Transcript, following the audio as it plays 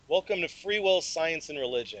Welcome to Free Will, Science, and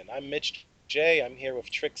Religion. I'm Mitch J. I'm here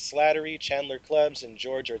with Trick Slattery, Chandler Klebs, and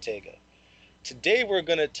George Ortega. Today we're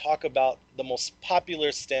going to talk about the most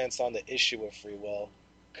popular stance on the issue of free will,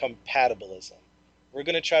 compatibilism. We're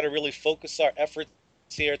going to try to really focus our efforts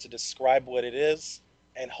here to describe what it is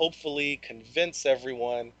and hopefully convince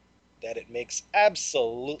everyone that it makes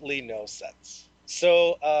absolutely no sense.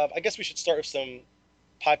 I guess we should start with some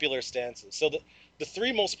popular stances. The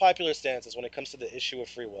three most popular stances when it comes to the issue of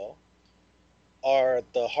free will are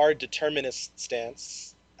the hard determinist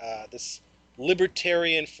stance, this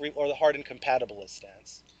libertarian free, or the hard incompatibilist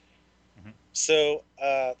stance. Mhm. So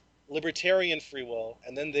libertarian free will,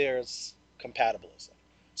 and then there's compatibilism.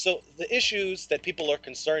 So the issues that people are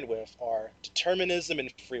concerned with are determinism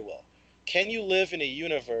and free will. Can you live in a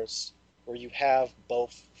universe where you have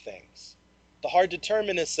both things? The hard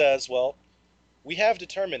determinist says, well, we have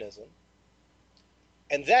determinism,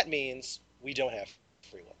 and that means we don't have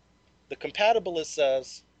free will. The compatibilist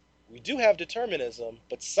says we do have determinism,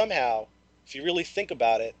 but somehow, if you really think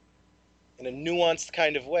about it in a nuanced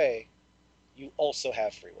kind of way, you also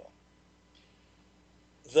have free will.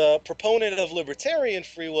 The proponent of libertarian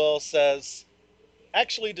free will says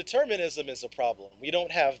actually determinism is a problem. We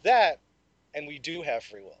don't have that, and we do have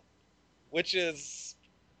free will, which is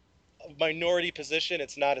a minority position.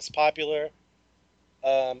 It's not as popular.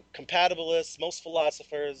 Compatibilists, most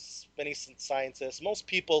philosophers, many scientists, most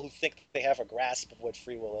people who think they have a grasp of what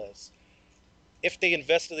free will is, if they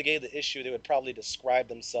investigated the issue, they would probably describe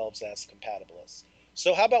themselves as compatibilists.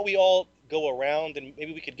 So, how about we all go around and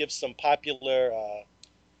maybe we could give some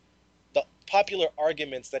the popular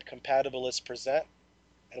arguments that compatibilists present,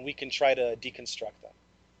 and we can try to deconstruct them.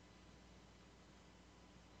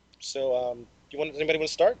 Anybody want to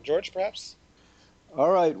start? George, perhaps?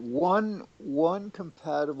 All right, one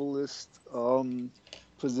compatibilist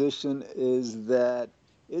position is that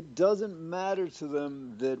it doesn't matter to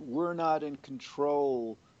them that we're not in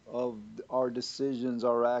control of our decisions,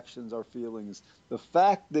 our actions, our feelings. The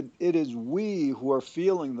fact that it is we who are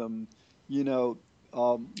feeling them, you know,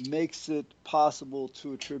 makes it possible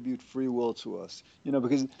to attribute free will to us.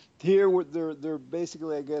 Because here they're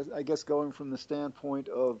basically, I guess, going from the standpoint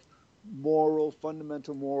of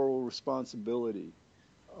fundamental moral responsibility.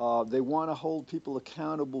 They want to hold people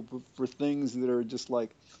accountable for things that are just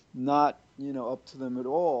like not, up to them at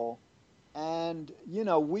all. And,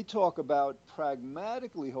 we talk about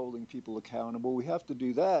pragmatically holding people accountable. We have to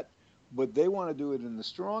do that, but they want to do it in the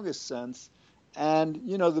strongest sense. And,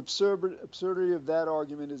 the absurdity of that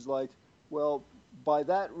argument is like, well, by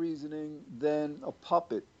that reasoning, then a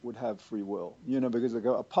puppet would have free will, because like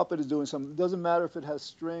a puppet is doing something. It doesn't matter if it has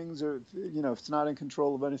strings or, if it's not in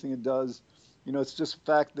control of anything it does. It's just a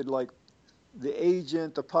fact that like the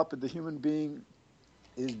agent, the puppet, the human being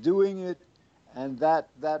is doing it, and that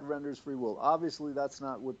renders free will. Obviously, that's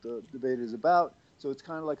not what the debate is about. So it's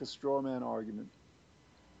kind of like a straw man argument.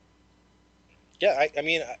 Yeah, I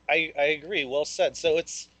mean, I agree. Well said. So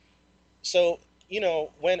you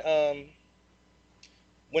know when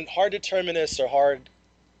hard determinists or hard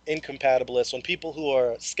incompatibilists, when people who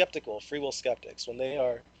are skeptical, free will skeptics, when they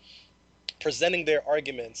are presenting their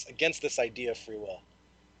arguments against this idea of free will,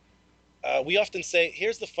 we often say,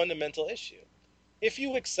 here's the fundamental issue. If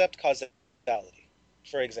you accept causality,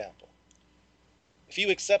 for example, if you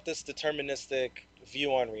accept this deterministic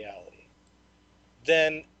view on reality,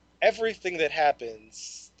 then everything that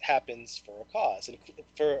happens for a cause, and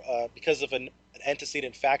because of an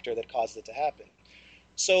antecedent factor that caused it to happen.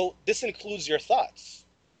 So this includes your thoughts,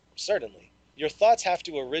 certainly. Your thoughts have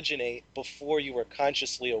to originate before you are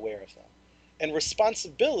consciously aware of them. And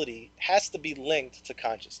responsibility has to be linked to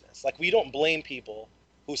consciousness. Like, we don't blame people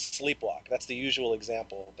who sleepwalk. That's the usual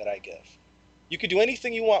example that I give. You could do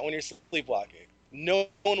anything you want when you're sleepwalking. No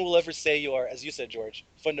one will ever say you are, as you said, George,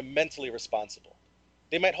 fundamentally responsible.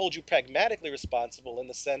 They might hold you pragmatically responsible in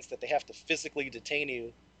the sense that they have to physically detain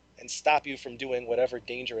you and stop you from doing whatever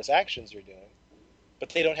dangerous actions you're doing, but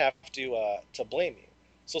they don't have to blame you.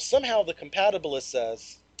 So somehow the compatibilist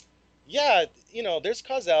says, yeah, there's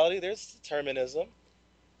causality, there's determinism,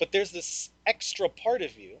 but there's this extra part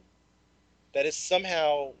of you that is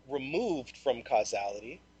somehow removed from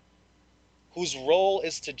causality, whose role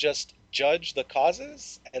is to just judge the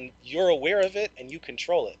causes, and you're aware of it and you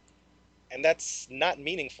control it. And that's not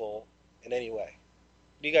meaningful in any way.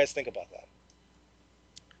 What do you guys think about that?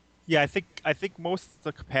 Yeah, I think most of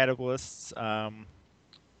the compatibilists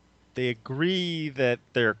they agree that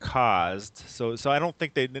they're caused. So I don't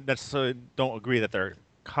think they necessarily don't agree that they're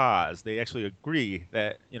caused. They actually agree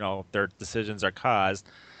that their decisions are caused,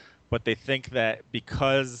 but they think that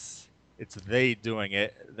because it's they doing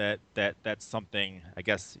it that's something, I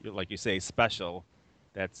guess, like you say, special,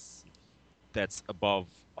 that's that's above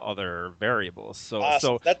other variables. Awesome.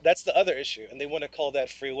 So That's the other issue, and they want to call that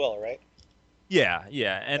free will, right? yeah,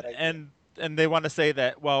 yeah, That idea. and they want to say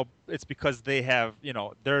that, well, it's because they have,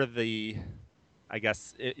 they're the, I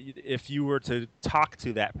guess, if you were to talk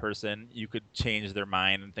to that person, you could change their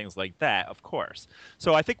mind and things like that, of course.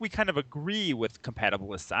 So I think we kind of agree with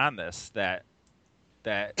compatibilists on this, that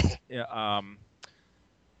uh, um,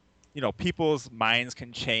 people's minds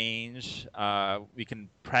can change. We can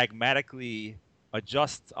pragmatically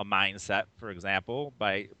adjust a mindset, for example,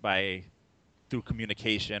 by through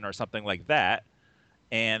communication or something like that,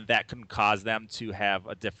 and that can cause them to have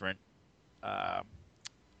a different uh,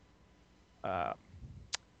 uh,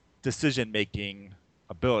 decision making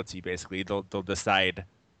ability. Basically, they'll decide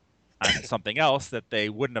on something else that they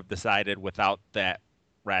wouldn't have decided without that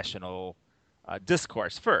rational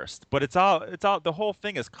discourse first. But it's all the whole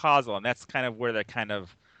thing is causal, and that's kind of where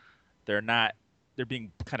they're not they're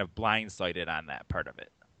being kind of blindsided on that part of it.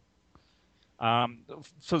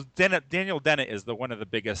 So Daniel Dennett is the one of the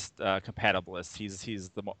biggest compatibilists.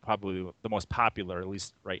 He's probably the most popular, at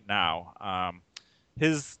least right now.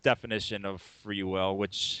 His definition of free will,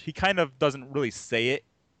 which he kind of doesn't really say it,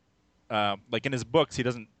 like in his books, he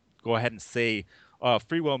doesn't go ahead and say,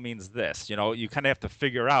 free will means this. You kind of have to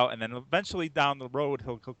figure out, and then eventually down the road,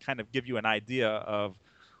 he'll kind of give you an idea of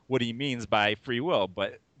what he means by free will.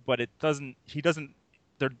 But it doesn't. He doesn't.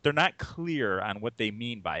 They're not clear on what they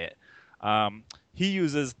mean by it. He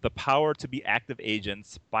uses the power to be active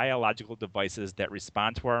agents, biological devices that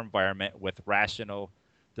respond to our environment with rational,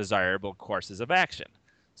 desirable courses of action.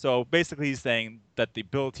 So basically, he's saying that the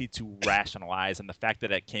ability to rationalize and the fact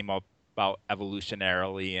that it came up about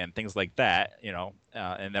evolutionarily and things like that,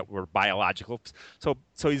 and that we're biological.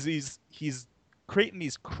 So he's creating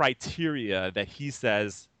these criteria that he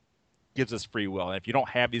says gives us free will. And if you don't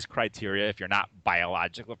have these criteria, if you're not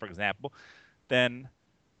biological, for example, then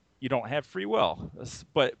you don't have free will.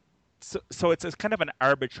 But so it's kind of an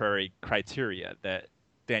arbitrary criteria that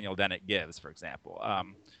Daniel Dennett gives, for example.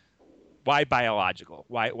 Why biological?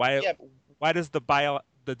 Yeah, Why does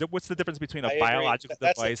what's the difference between a I agree. biological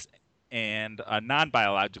That's it. device and a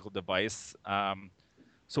non-biological device?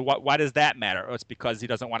 So why does that matter? Oh, it's because he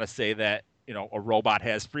doesn't want to say that a robot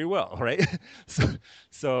has free will, right? It's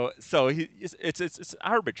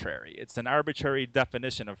arbitrary. It's an arbitrary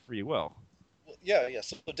definition of free will. Yeah, yeah.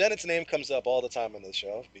 So Dennett's name comes up all the time on the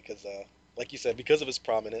show because, like you said, because of his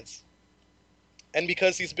prominence and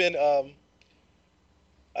because he's been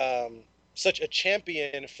such a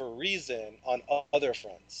champion for reason on other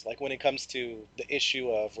fronts, like when it comes to the issue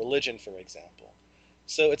of religion, for example.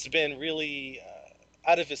 So it's been really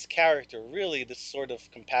out of his character, really, this sort of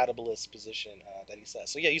compatibilist position that he says.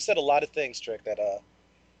 So yeah, you said a lot of things, Trick, that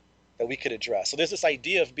we could address. So there's this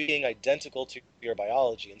idea of being identical to your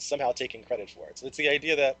biology and somehow taking credit for it. So it's the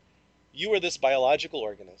idea that you are this biological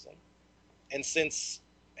organism, and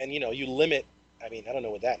you limit. I mean, I don't know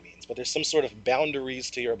what that means, but there's some sort of boundaries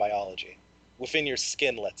to your biology within your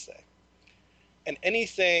skin, let's say. And any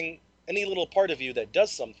little part of you that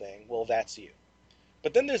does something, well, that's you.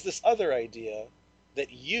 But then there's this other idea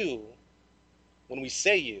that you, when we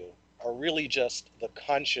say you, are really just the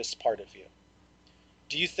conscious part of you.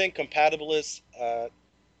 Do you think compatibilists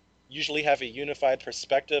usually have a unified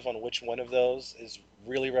perspective on which one of those is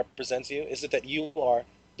really represents you? Is it that you are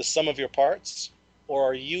the sum of your parts, or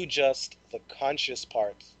are you just the conscious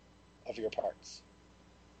part of your parts?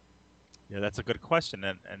 Yeah, that's a good question,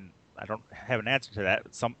 and I don't have an answer to that.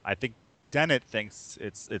 I think Dennett thinks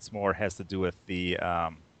it's more has to do with the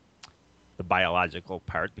biological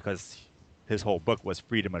part, because his whole book was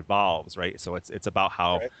Freedom Evolves, right? So it's about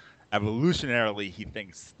how Right? evolutionarily he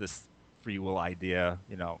thinks this free will idea,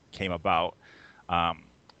 came about, um,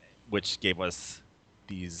 which gave us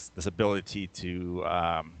this ability to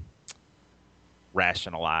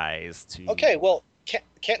rationalize, to Okay, well,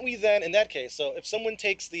 can't we then, in that case, so if someone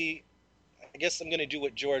takes I guess I'm going to do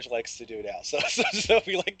what George likes to do now. So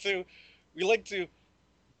we like to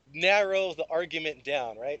narrow the argument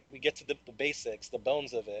down, right? We get to the basics, the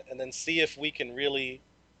bones of it, and then see if we can really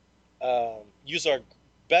use our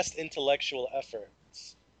best intellectual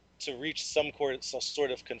efforts to reach some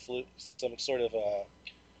sort of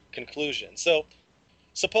conclusion. So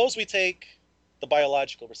suppose we take the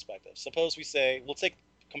biological perspective. Suppose we say we'll take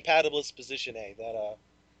compatibilist position A that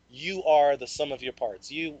you are the sum of your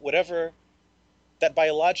parts. You whatever that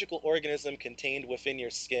biological organism contained within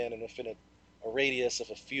your skin and within a radius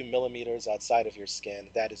of a few millimeters outside of your skin,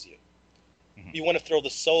 that is you. Mhm. You want to throw the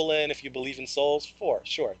soul in if you believe in souls?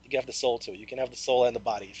 Sure. You can have the soul too. You can have the soul and the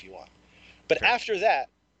body if you want. But Sure. after that,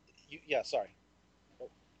 yeah, sorry.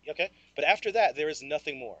 Okay? But after that, there is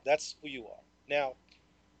nothing more. That's who you are. Now,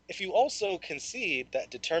 if you also concede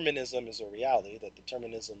that determinism is a reality, that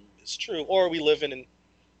determinism is true, or we live in an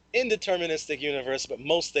indeterministic universe, but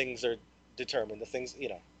most things are determined, the things,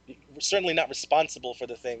 we're certainly not responsible for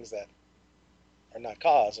the things that are not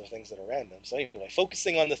cause or things that are random. So anyway,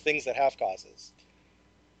 focusing on the things that have causes,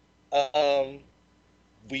 um,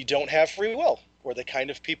 we don't have free will, or the kind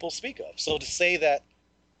of people speak of. So to say that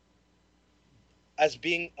as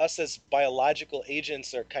being us as biological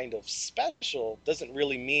agents are kind of special doesn't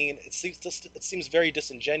really mean it seems very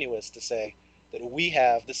disingenuous to say that we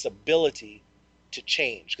have this ability to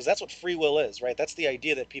change, because that's what free will is, right? That's the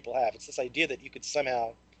idea that people have. It's this idea that you could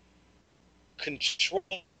somehow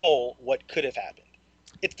control what could have happened.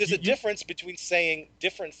 There's You, a you difference between saying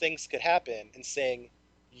different things could happen and saying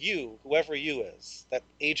you, whoever you is, that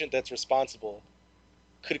agent that's responsible,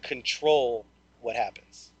 could control what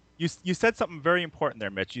happens. you said something very important there,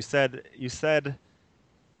 Mitch. You said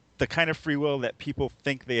the kind of free will that people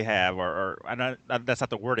think they have, or that's not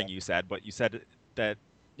the wording Yeah. you said, but you said that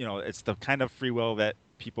it's the kind of free will that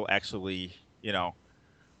people actually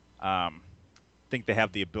um, think they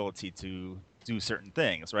have the ability to do certain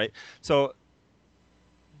things, right? So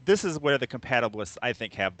this is where the compatibilists, I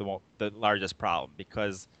think, have the largest problem,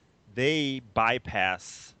 because they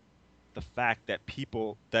bypass the fact that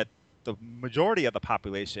the majority of the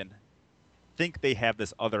population think they have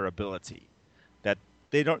this other ability, that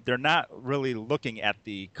they're not really looking at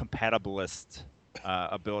the compatibilist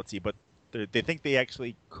ability, but they think they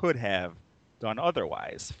actually could have done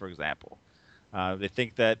otherwise. For example, they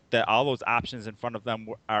think that all those options in front of them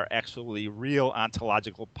are actually real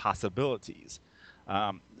ontological possibilities.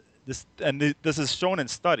 Um, this is shown in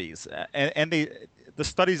studies, and the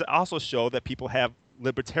studies also show that people have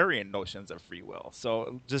libertarian notions of free will.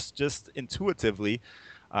 So just intuitively,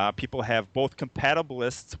 people have both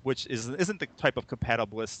compatibilists, which isn't the type of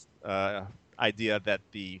compatibilist idea that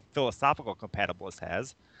the philosophical compatibilist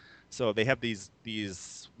has. So they have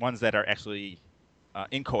these ones that are actually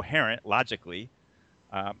incoherent logically,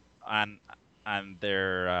 on on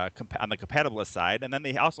the compatibilist side, and then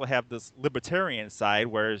they also have this libertarian side,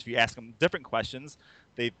 where if you ask them different questions,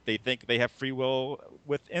 they think they have free will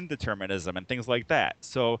with indeterminism and things like that.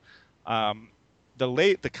 So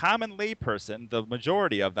the common layperson, the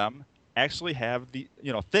majority of them, actually have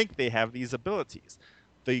think they have these abilities.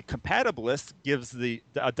 The compatibilist gives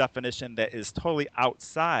a definition that is totally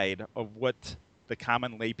outside of what the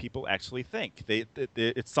common lay people actually think.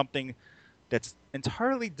 It's something that's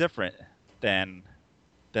entirely different than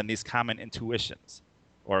these common intuitions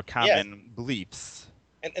or Yeah, common beliefs.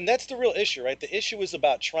 and that's the real issue, right? The issue is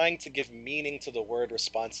about trying to give meaning to the word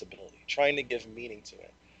responsibility, trying to give meaning to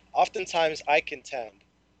it. Oftentimes, I contend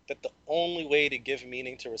that the only way to give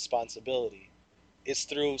meaning to responsibility is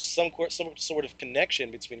through some sort of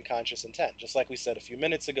connection between conscious intent, just like we said a few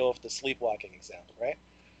minutes ago with the sleepwalking example, right?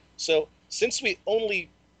 So, since we only,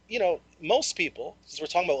 most people, since we're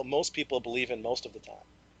talking about what most people believe in most of the time,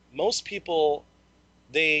 most people,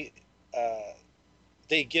 they, uh,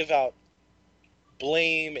 they give out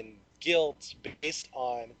blame and guilt based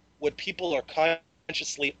on what people are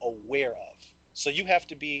consciously aware of. So you have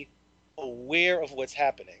to be aware of what's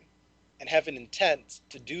happening and have an intent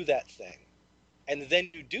to do that thing. And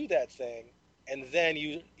then you do that thing, and then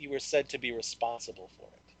you were said to be responsible for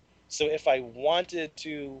it. So if I wanted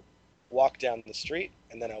to walk down the street,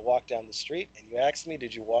 and then I walked down the street, and you asked me,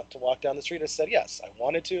 did you want to walk down the street? I said, yes, I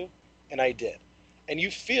wanted to, and I did. And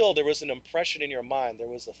you feel there was an impression in your mind, there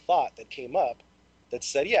was a thought that came up that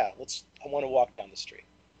said, yeah, I want to walk down the street.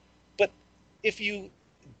 But if you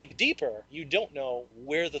dig deeper, you don't know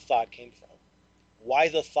where the thought came from, why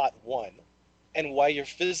the thought won, and why your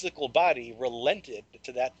physical body relented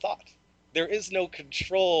to that thought. There is no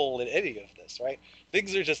control in any of this, right?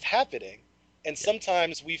 Things are just happening, and Yeah.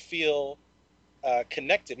 sometimes we feel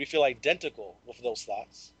connected, we feel identical with those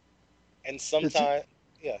thoughts, and It's sometimes,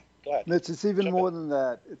 yeah, go ahead, it's even jump in. more than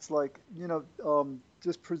that. It's like,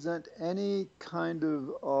 just present any kind of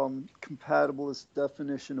compatibilist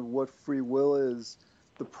definition of what free will is.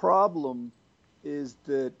 The problem is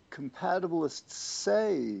that compatibilists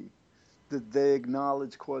say that they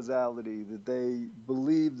acknowledge causality, that they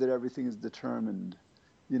believe that everything is determined,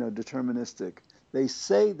 deterministic. They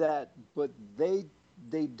say that, but they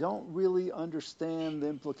don't really understand the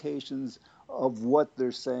implications of what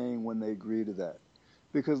they're saying when they agree to that.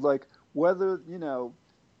 Because like whether,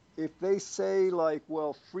 if they say like,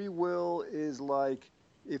 well, free will is like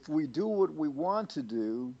if we do what we want to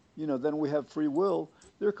do, then we have free will,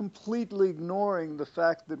 they're completely ignoring the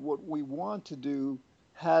fact that what we want to do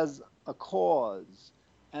has a cause,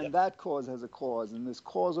 Yep. and that cause has a cause, and this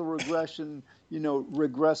causal regression,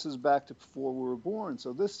 regresses back to before we were born.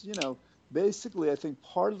 So this, basically, I think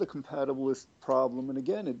part of the compatibilist problem, and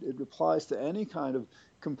again, it applies to any kind of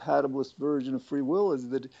compatibilist version of free will, is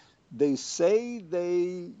that they say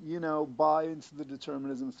they, buy into the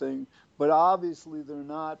determinism thing, but obviously they're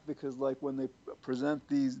not, because like when they present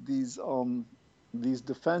these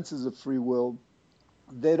defenses of free will,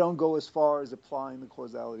 they don't go as far as applying the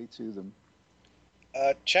causality to them.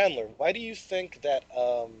 Chandler, why do you think that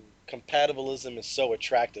compatibilism is so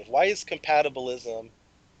attractive? Why is compatibilism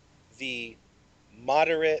the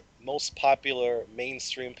moderate, most popular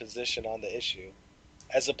mainstream position on the issue,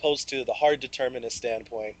 as opposed to the hard determinist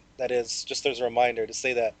standpoint? That is, just as a reminder, to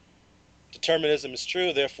say that determinism is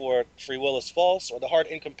true, therefore free will is false, or the hard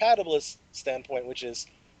incompatibilist standpoint, which is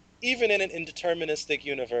even in an indeterministic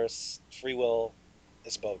universe, free will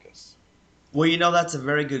is bogus. Well, that's a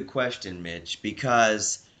very good question, Mitch,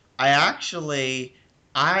 because I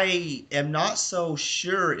am not so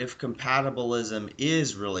sure if compatibilism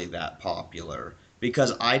is really that popular,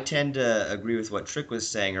 because I tend to agree with what Trick was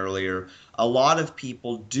saying earlier. A lot of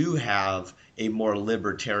people do have a more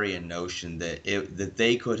libertarian notion that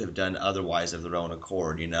they could have done otherwise of their own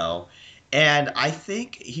accord. And I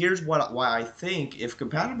think here's why I think if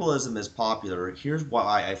compatibilism is popular, here's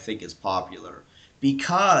why I think it's popular.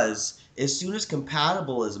 Because as soon as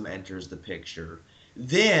compatibilism enters the picture,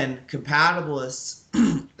 then compatibilists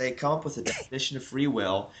they come up with a definition of free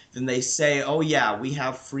will. Then they say, "Oh yeah, we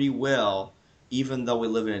have free will, even though we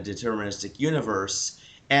live in a deterministic universe."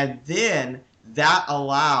 And then that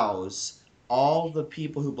allows all the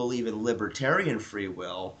people who believe in libertarian free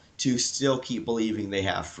will to still keep believing they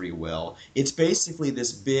have free will. It's basically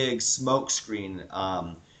this big smokescreen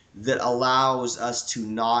that allows us to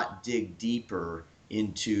not dig deeper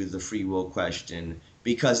into the free will question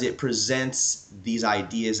because it presents these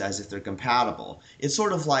ideas as if they're compatible. It's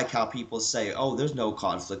sort of like how people say, oh, there's no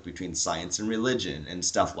conflict between science and religion and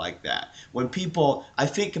stuff like that. I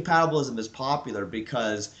think compatibilism is popular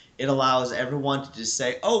because it allows everyone to just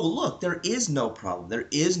say, oh, look, there is no problem. There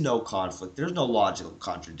is no conflict. There's no logical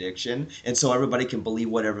contradiction. And so everybody can believe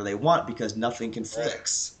whatever they want because nothing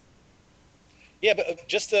conflicts. Yeah, but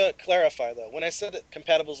just to clarify though, when I said that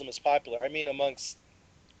compatibilism is popular, I mean amongst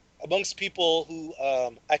people who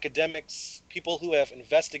academics, people who have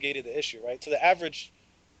investigated the issue, right? To the average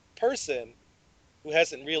person who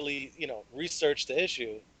hasn't really, researched the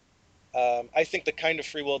issue, I think the kind of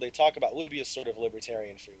free will they talk about would be a sort of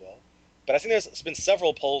libertarian free will. But I think there's been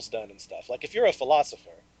several polls done and stuff. Like if you're a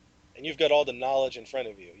philosopher and you've got all the knowledge in front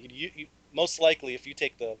of you, you most likely, if you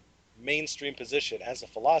take the mainstream position as a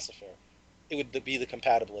philosopher, it would be the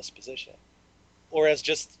compatibilist position, or as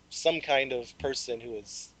just some kind of person who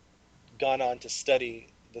has gone on to study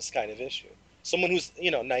this kind of issue, someone who's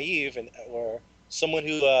naive, and or someone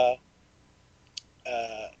who uh,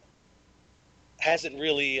 hasn't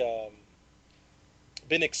really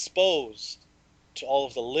been exposed to all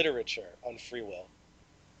of the literature on free will.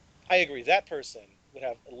 I agree that person would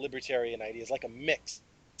have libertarian ideas, like a mix,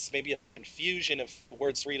 maybe a confusion of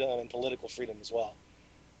words freedom and political freedom as well.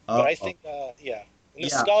 But I Uh, think, yeah, in the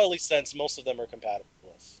yeah, scholarly sense, most of them are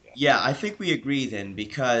compatibilists. Yeah. Yeah, I think we agree then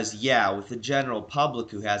because, yeah, with the general public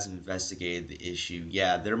who hasn't investigated the issue,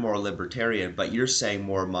 yeah, they're more libertarian, but you're saying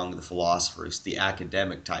more among the philosophers, the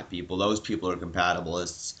academic type people, those people are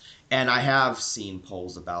compatibilists. And I have seen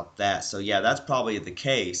polls about that. So, yeah, that's probably the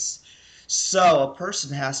case. So, a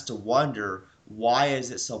person has to wonder why is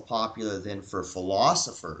it so popular then for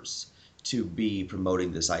philosophers to be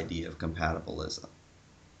promoting this idea of compatibilism?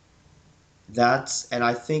 And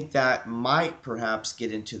I think that might perhaps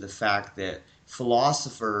get into the fact that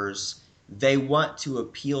philosophers they want to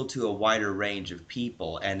appeal to a wider range of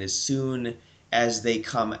people, and as soon as they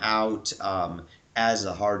come out as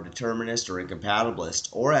a hard determinist or incompatibilist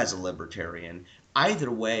or as a libertarian,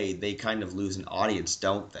 either way they kind of lose an audience,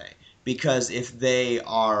 don't they? Because if they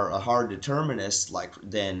are a hard determinist, like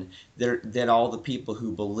then all the people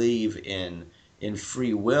who believe in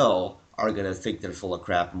free will are going to think they're full of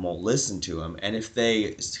crap and won't listen to them. And if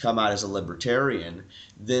they come out as a libertarian,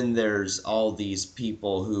 then there's all these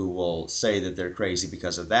people who will say that they're crazy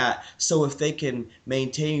because of that. So if they can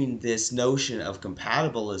maintain this notion of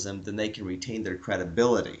compatibilism, then they can retain their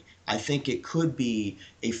credibility. I think it could be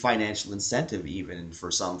a financial incentive even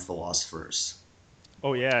for some philosophers.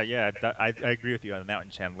 Oh yeah, yeah. I agree with you on that one,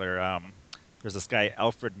 Chandler. There's this guy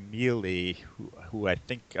Alfred Mealy who I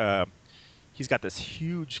think he's got this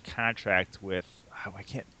huge contract with I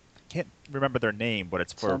can't remember their name, but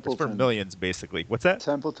it's for Templeton, millions basically. What's that?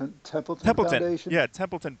 Templeton Templeton. Foundation. Yeah,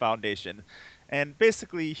 Templeton Foundation. and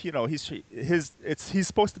basically, he's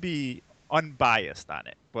supposed to be unbiased on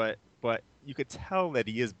it, but you could tell that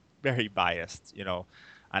he is very biased,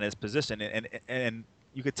 on his position, and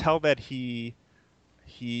you could tell that he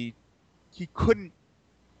he couldn't,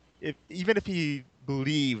 even if he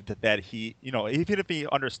believed that even if he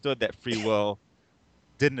understood that free will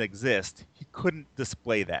didn't exist, he couldn't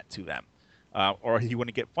display that to them, or he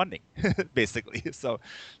wouldn't get funding, basically. So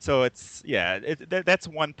that's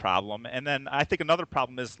one problem. And then I think another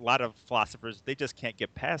problem is a lot of philosophers, they just can't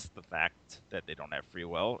get past the fact that they don't have free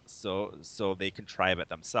will, so they contrive it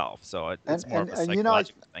themselves. So And it's more of a and you know,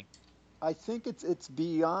 psychological thing. I think it's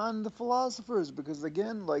beyond the philosophers because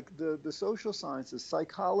again, like the social sciences,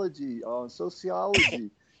 psychology,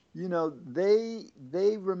 sociology,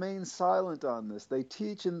 they remain silent on this. They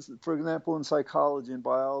teach, for example, in psychology and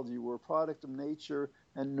biology, we're a product of nature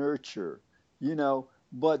and nurture,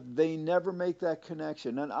 but they never make that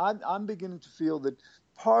connection. And I'm beginning to feel that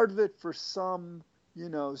part of it for some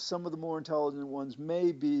of the more intelligent ones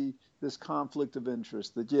may be this conflict of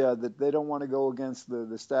interest that that they don't want to go against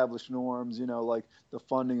the established norms, like the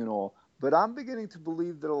funding and all. But I'm beginning to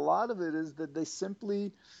believe that a lot of it is that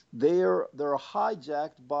they're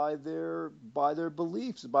hijacked by their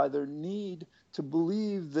beliefs, by their need to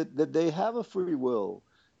believe that they have a free will.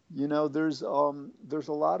 There's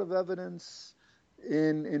a lot of evidence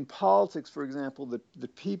in politics, for example,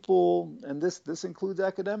 that people, and this includes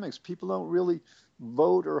academics, people don't really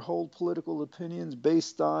vote or hold political opinions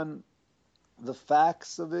based on the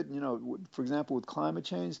facts of it. For example, with climate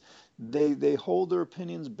change, they hold their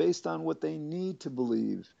opinions based on what they need to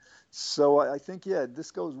believe. So I think,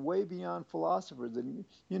 this goes way beyond philosophers. And,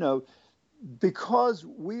 because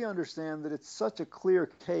we understand that it's such a clear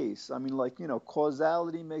case. I mean, like,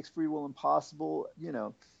 causality makes free will impossible,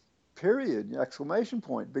 period, exclamation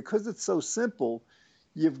point. Because it's so simple,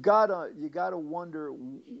 you gotta wonder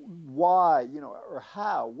why, or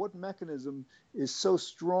how, what mechanism is so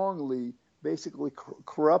strongly basically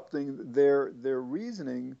corrupting their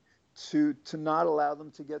reasoning to not allow them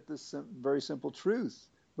to get this very simple truth.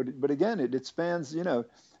 But again, it spans,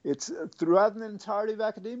 it's throughout the entirety of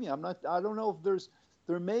academia. I don't know if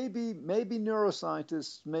there may be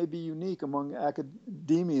neuroscientists may be unique among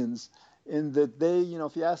academians in that they,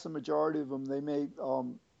 if you ask the majority of them, they may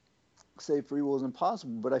say free will is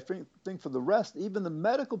impossible. But I think for the rest, even the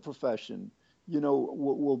medical profession,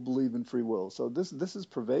 will believe in free will. So this is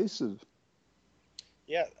pervasive.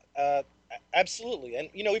 Yeah, absolutely. And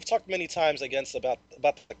we've talked many times about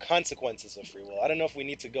the consequences of free will. I don't know if we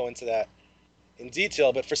need to go into that in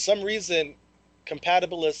detail, but for some reason,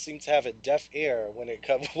 compatibilists seem to have a deaf ear when it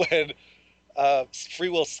comes when free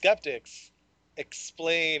will skeptics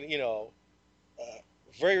explain,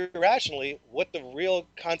 very rationally what the real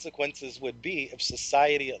consequences would be if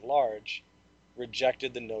society at large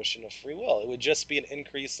rejected the notion of free will. It would just be an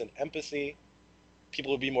increase in empathy.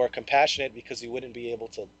 People would be more compassionate because you wouldn't be able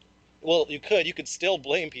to. Well, you could still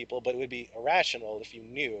blame people, but it would be irrational if you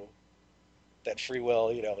knew that free will,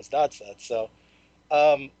 is nonsense. So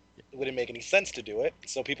it wouldn't make any sense to do it.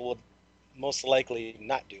 So people would most likely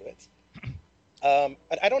not do it. And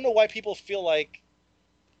I don't know why people feel like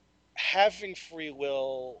having free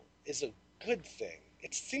will is a good thing.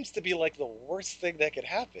 It seems to be like the worst thing that could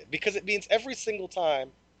happen because it means every single time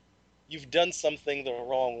you've done something the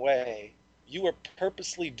wrong way, you are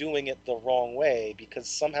purposely doing it the wrong way because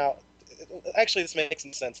somehow. Actually, this makes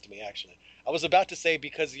sense to me, actually. I was about to say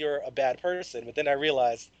because you're a bad person, but then I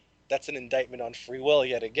realized that's an indictment on free will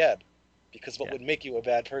yet again. Because what Yeah. would make you a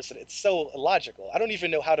bad person? It's so illogical. I don't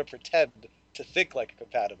even know how to pretend to think like a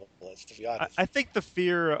compatibilist, to be honest. I think the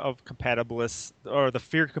fear of compatibilists, or the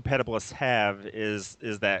fear compatibilists have, is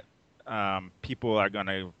that people are going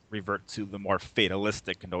to revert to the more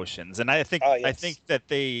fatalistic notions, and Ah, I think yes. that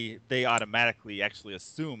they automatically actually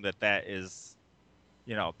assume that is,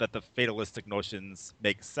 that the fatalistic notions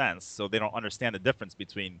make sense, so they don't understand the difference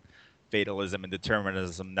between fatalism and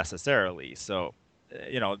determinism necessarily. So,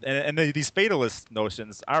 these fatalist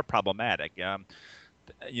notions are problematic.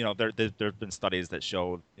 There've been studies that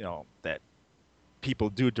show, that people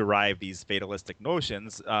do derive these fatalistic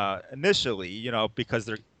notions initially, because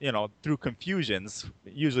they're, through confusions,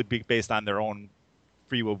 usually based on their own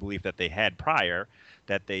free will belief that they had prior,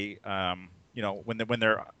 that they,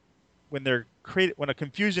 when they're created, when a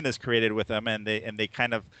confusion is created with them, and they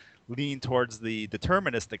kind of lean towards the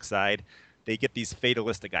deterministic side, they get these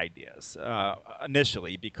fatalistic ideas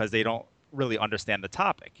initially because they don't really understand the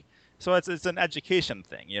topic. So it's an education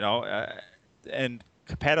thing, and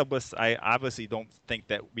compatibilists, I obviously don't think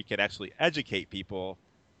that we could actually educate people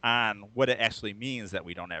on what it actually means that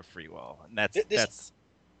we don't have free will, and This,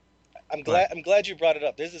 Go ahead. I'm glad you brought it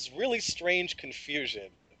up. There's this really strange confusion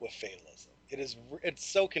with fatalism. It's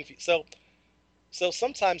so confused. So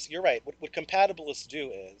sometimes you're right. What compatibilists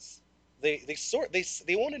do is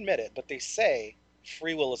they won't admit it, but they say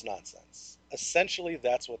free will is nonsense. Essentially,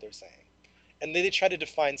 that's what they're saying, and they try to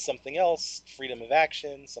define something else, freedom of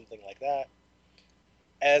action, something like that,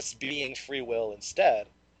 as being free will instead,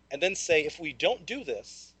 and then say if we don't do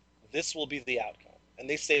this, this will be the outcome. And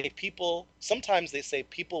they say sometimes they say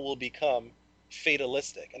people will become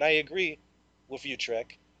fatalistic, and I agree with you,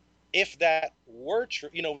 Trick. If that were true,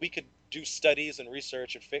 we could do studies and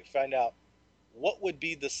research and find out what would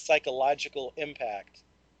be the psychological impact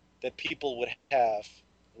that people would have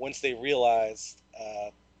once they realized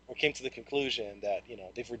or came to the conclusion that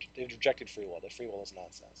they've rejected free will, that free will is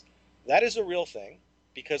nonsense. That is a real thing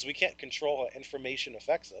because we can't control how information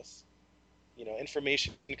affects us.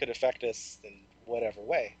 Information could affect us in whatever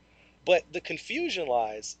way. But the confusion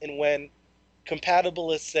lies in when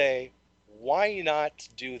compatibilists say, why not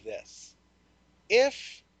do this?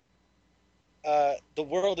 If the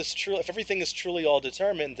world is true, if everything is truly all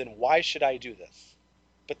determined, then why should I do this?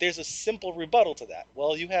 But there's a simple rebuttal to that.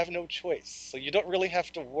 Well, you have no choice. So you don't really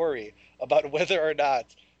have to worry about whether or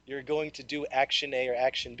not you're going to do action A or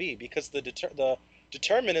action B because the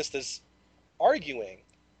determinist is arguing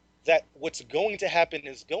that what's going to happen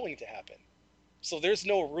is going to happen. So there's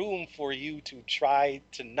no room for you to try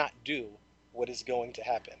to not do what is going to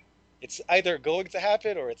happen. It's either going to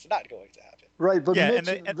happen or it's not going to happen. Right, but Yeah,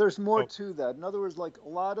 Mitch, and there's more oh, to that. In other words, like a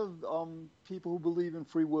lot of people who believe in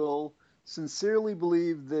free will sincerely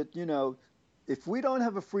believe that, if we don't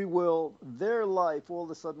have a free will, their life all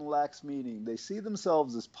of a sudden lacks meaning. They see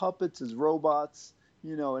themselves as puppets, as robots,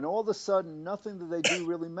 and all of a sudden nothing that they do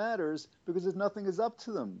really matters because nothing is up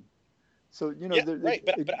to them. So, Yeah, right.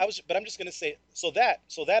 But I'm just going to say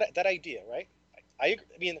that idea, right? I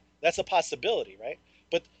mean that's a possibility, right?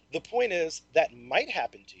 But the point is that might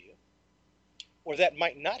happen to you, or that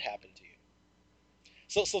might not happen to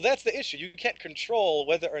you. So that's the issue. You can't control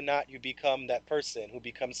whether or not you become that person who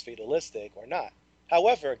becomes fatalistic or not.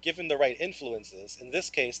 However, given the right influences, in this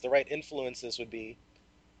case, the right influences would be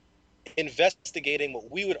investigating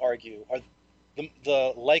what we would argue are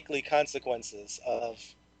the likely consequences of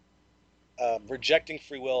rejecting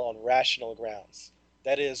free will on rational grounds.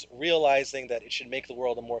 That is, realizing that it should make the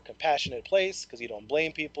world a more compassionate place because you don't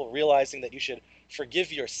blame people, realizing that you should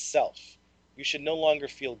forgive yourself. You should no longer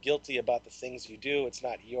feel guilty about the things you do. It's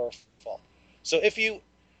not your fault. So if you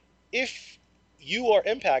are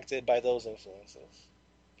impacted by those influences,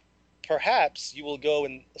 perhaps you will go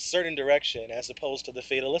in a certain direction as opposed to the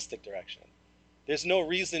fatalistic direction. There's no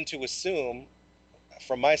reason to assume,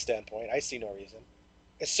 from my standpoint, I see no reason.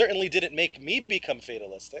 It certainly didn't make me become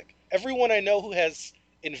fatalistic. Everyone I know who has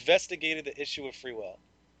investigated the issue of free will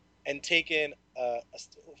and taken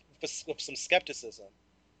with some skepticism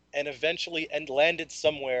and eventually landed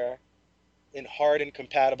somewhere in hard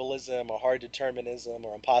incompatibilism or hard determinism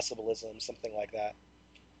or impossibilism, something like that,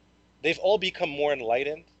 they've all become more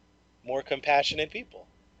enlightened, more compassionate people.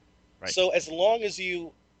 right. So as long as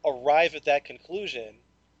you arrive at that conclusion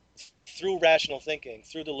through rational thinking,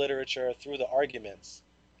 through the literature, through the arguments,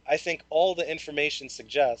 I think all the information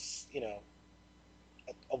suggests,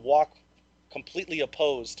 a walk completely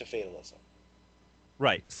opposed to fatalism.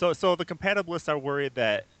 Right. So the compatibilists are worried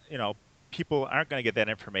that, people aren't going to get that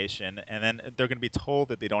information, and then they're going to be told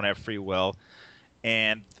that they don't have free will,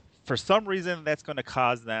 and for some reason that's going to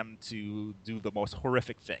cause them to do the most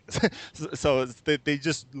horrific things. They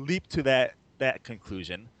just leap to that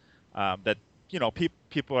conclusion, that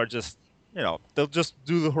people are just, they'll just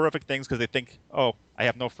do the horrific things because they think, oh, I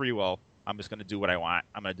have no free will. I'm just going to do what I want.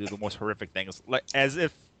 I'm going to do the most horrific things, like as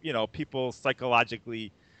if people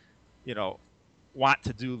psychologically, you know want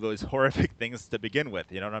to do those horrific things to begin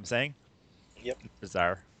with. You know what I'm saying? Yep. It's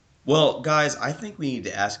bizarre. Well, guys, I think we need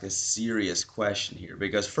to ask a serious question here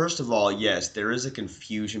because, first of all, yes, there is a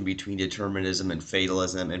confusion between determinism and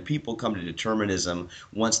fatalism, and people come to determinism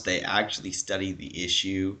once they actually study the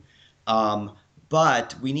issue. Um,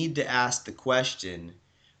 but we need to ask the question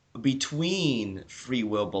between free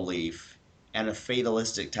will belief and a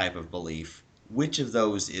fatalistic type of belief, which of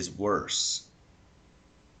those is worse?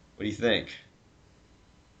 What do you think?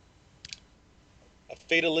 A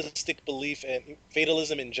fatalistic belief and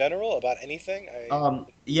fatalism in general about anything.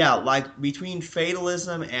 Yeah, like between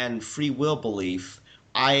fatalism and free will belief,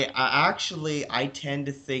 I tend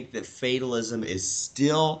to think that fatalism is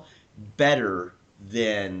still better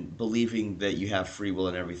than believing that you have free will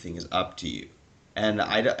and everything is up to you. And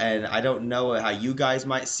I don't know how you guys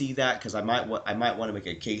might see that because I might want to make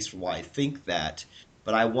a case for why I think that,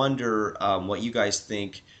 but I wonder what you guys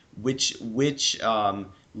think. which leads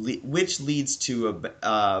to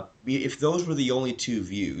if those were the only two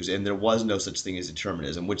views and there was no such thing as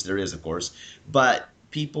determinism, which there is of course, but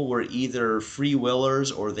people were either free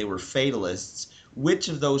willers or they were fatalists, which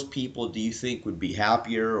of those people do you think would be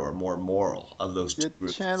happier or more moral of those two Yeah,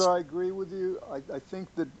 groups? Chandler, I agree with you. I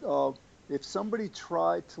think that if somebody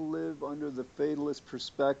tried to live under the fatalist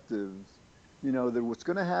perspective, that what's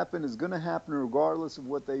going to happen is going to happen regardless of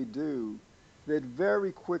what they do, they'd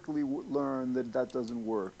very quickly learn that that doesn't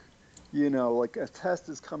work. Like a test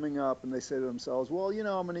is coming up and they say to themselves, well,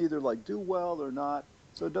 I'm going to either like do well or not.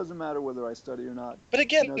 So it doesn't matter whether I study or not. But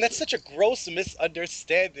again, that's So, such a gross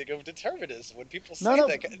misunderstanding of determinism when people no, say no,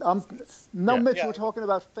 that. no, Yeah. Mitch, Yeah, we're talking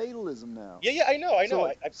about fatalism now. yeah, yeah. I know, I So know,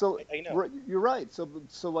 like so I know. right, you're right. So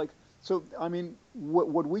I mean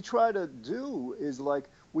what we try to do is like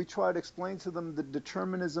we try to explain to them that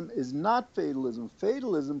determinism is not fatalism.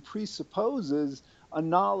 Fatalism presupposes a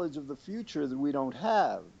knowledge of the future that we don't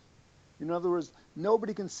have. In other words,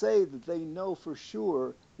 nobody can say that they know for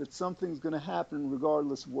sure that something's going to happen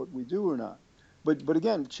regardless of what we do or not. But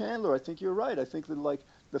again, Chandler, I think you're right. I think that like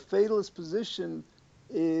the fatalist position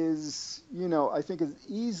is, I think is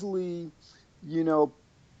easily, you know,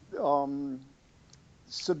 um,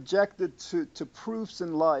 subjected to proofs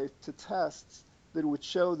in life, to tests that would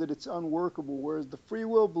show that it's unworkable. Whereas the free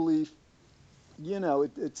will belief,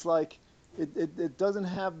 it's like it doesn't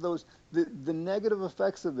have those the negative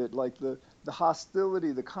effects of it, like the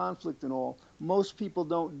hostility, the conflict, and all. Most people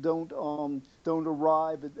don't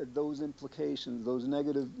arrive at those implications, those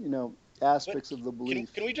negative But aspects of the can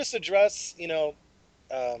belief. we just address,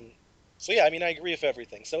 um, so yeah, I mean, I agree with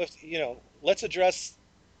everything. So if let's address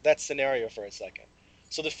that scenario for a second.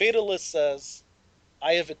 So the fatalist says,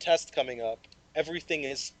 I have a test coming up. Everything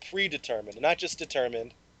is predetermined, not just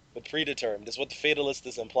determined, but predetermined is what the fatalist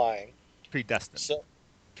is implying. Predestined. So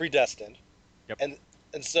predestined, Yep. and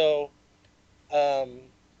and so um,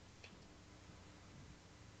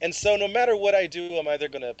 and so no matter what I do, I'm either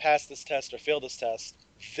going to pass this test or fail this test.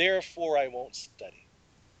 Therefore, I won't study.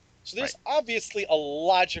 So Right. there's obviously a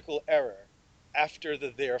logical error after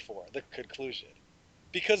the therefore, the conclusion.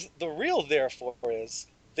 Because the real therefore is,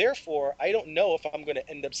 therefore, I don't know if I'm going to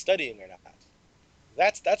end up studying or not.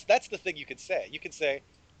 That's the thing you could say. You could say,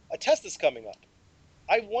 a test is coming up.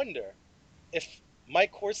 I wonder if my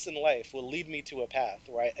course in life will lead me to a path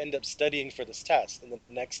where I end up studying for this test in the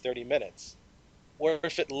next 30 minutes, or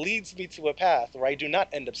if it leads me to a path where I do not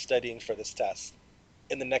end up studying for this test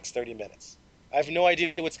in the next 30 minutes. I have no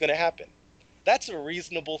idea what's going to happen. That's a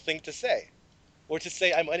reasonable thing to say. Or to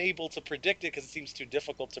say I'm unable to predict it because it seems too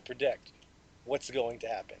difficult to predict what's going to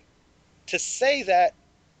happen. To say that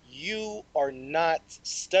you are not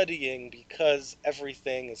studying because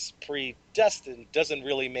everything is predestined doesn't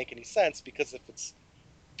really make any sense, because if it's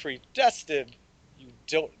predestined, you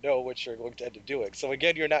don't know what you're going to end up doing. So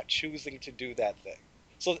again, you're not choosing to do that thing.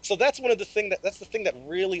 So that's one of the thing that's the thing that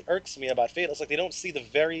really irks me about fatal. It's like they don't see the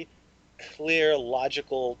very clear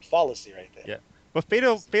logical fallacy right there. Yeah. But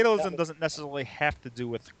fatalism doesn't necessarily have to do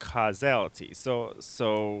with causality. So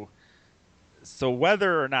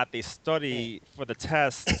whether or not they Hmm. study for the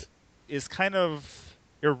test is kind of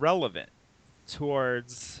irrelevant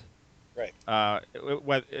towards Right.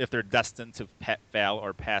 if they're destined to fail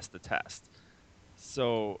or pass the test.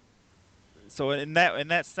 So in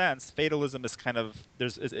that sense, fatalism is kind of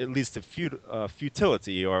it leads to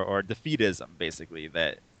futility or defeatism, basically.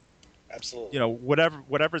 That Absolutely.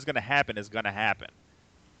 whatever's going to happen is going to happen,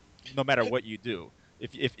 no matter what you do.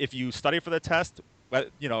 If you study for the test,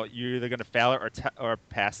 you're either going to fail it or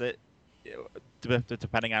pass it,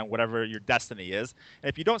 depending on whatever your destiny is. And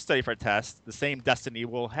if you don't study for a test, the same destiny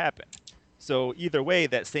will happen. So either way,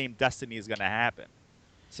 that same destiny is going to happen.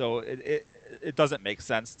 So it doesn't make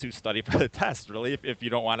sense to study for the test, really, if you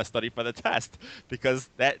don't want to study for the test, because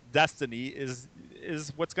that destiny is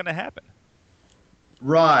what's going to happen.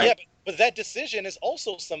 Right. Yeah, but that decision is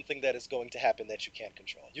also something that is going to happen that you can't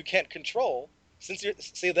control. You can't control, since you're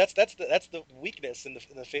see that's the weakness in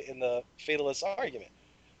the fatalist argument.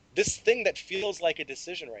 This thing that feels like a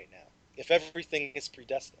decision right now, if everything is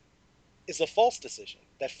predestined, is a false decision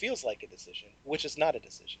that feels like a decision, which is not a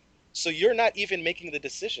decision. So you're not even making the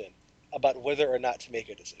decision about whether or not to make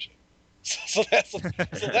a decision. So that's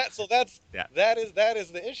Yeah. that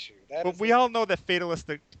is the issue. That But is we the all know that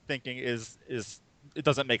fatalistic thinking is it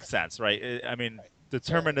doesn't make sense, right? I mean, right.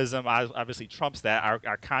 determinism obviously trumps that.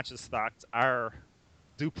 Our conscious thoughts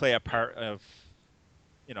do play a part of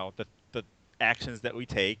the actions that we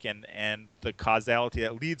take, and the causality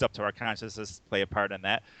that leads up to our consciousness play a part in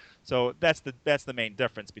that. So that's the main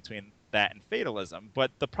difference between that and fatalism.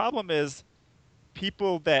 But the problem is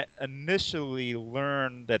people that initially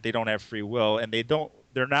learn that they don't have free will, and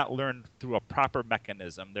they're not learned through a proper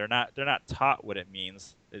mechanism. They're not taught what it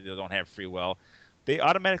means that they don't have free will. They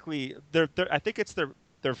automatically I think it's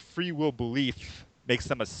their free will belief makes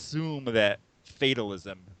them assume that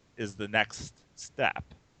fatalism is the next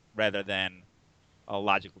step rather than a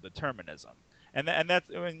logical determinism. And that's,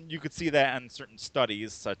 I mean, you could see that in certain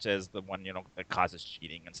studies, such as the one, that causes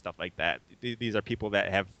cheating and stuff like that. These are people that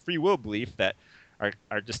have free will belief that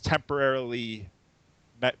are just temporarily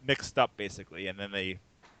mixed up, basically, and then they,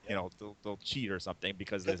 they'll cheat or something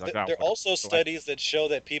because there's like, There are also studies that show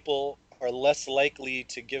that people are less likely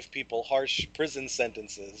to give people harsh prison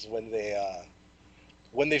sentences when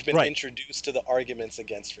they've been Right. introduced to the arguments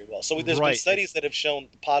against free will. So there's been Right. studies that have shown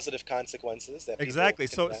positive consequences that people Exactly.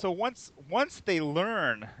 can So once they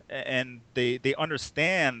learn and they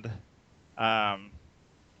understand um,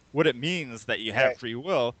 what it means that you have right. free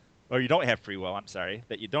will, or you don't have free will. I'm sorry,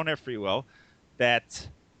 that you don't have free will. That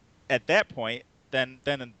at that point, then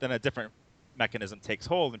a different mechanism takes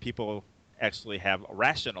hold, and people actually have a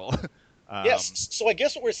rational. Yes. um, So I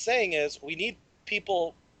guess what we're saying is we need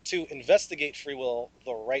people to investigate free will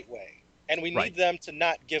the right way, and we right. need them to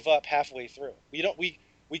not give up halfway through. We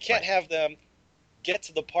can't Right. have them get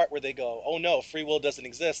to the part where they go, "Oh no, free will doesn't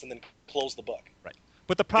exist," and then close the book. Right.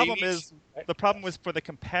 But the They problem need to, is right? the problem Yes. is for the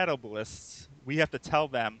compatibilists, we have to tell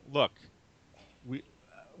them, look, we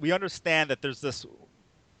we understand that there's this,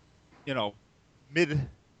 you know, mid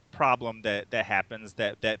problem that happens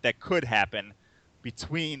that could happen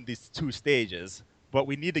between these two stages, but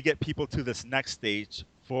we need to get people to this next stage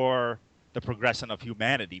for the progression of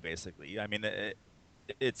humanity, basically. I mean,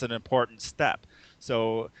 it's an important step.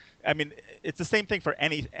 So, I mean, it's the same thing for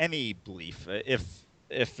any belief. If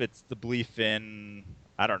it's the belief in,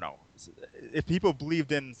 I don't know, if people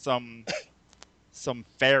believed in some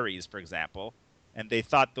fairies, for example, and they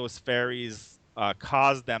thought those fairies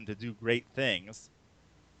caused them to do great things,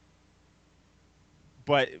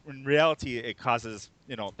 but in reality, it causes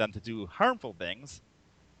them to do harmful things.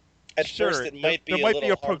 At first, Sure, it there, might there be a might be little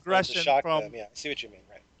a harmful to progression shock them. from, Yeah, I see what you mean,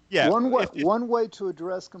 right? yeah, if One way to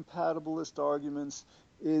address compatibilist arguments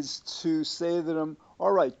is to say to them,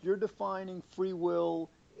 all right, you're defining free will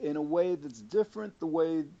in a way that's different the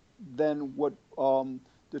way than what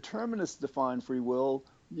determinists define free will.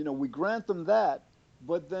 We grant them that,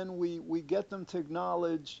 but then we get them to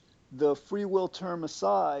acknowledge the free will term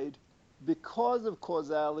aside. Because of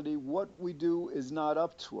causality, what we do is not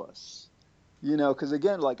up to us. Because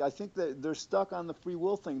again, like I think that they're stuck on the free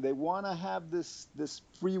will thing. They want to have this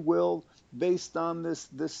free will based on this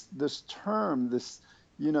term, this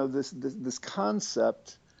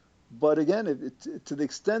concept. But again, to the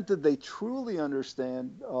extent that they truly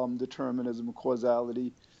understand determinism and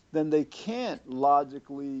causality, then they can't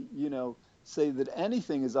logically, say that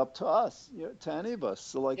anything is up to us, to any of us.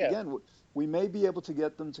 So, like Yeah, again, we may be able to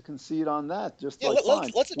get them to concede on that. Just yeah. like,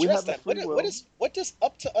 fine, Let's we address have a that. free will. What does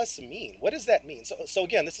up to us mean? What does that mean? So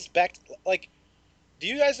again, this is back to, like, do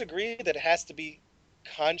you guys agree that it has to be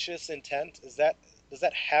conscious intent? Does that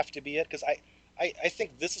have to be it? Because I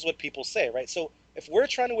think this is what people say, right? So if we're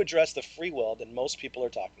trying to address the free will that most people are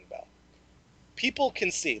talking about, people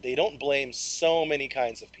can see they don't blame so many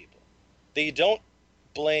kinds of people. They don't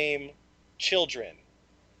blame children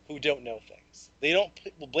who don't know things. They don't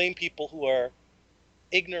blame people who are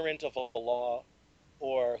ignorant of a law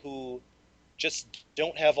or who just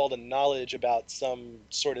don't have all the knowledge about some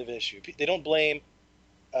sort of issue. They don't blame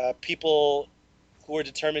people who are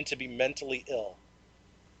determined to be mentally ill,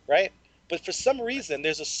 right? But for some reason,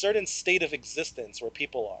 there's a certain state of existence where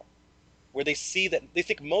people are, where they see that they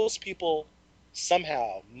think most people,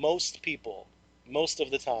 somehow, most people, most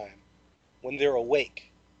of the time, when they're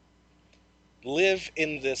awake, live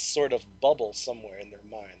in this sort of bubble somewhere in their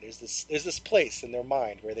mind. There's this place in their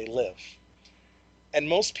mind where they live. And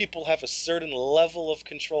most people have a certain level of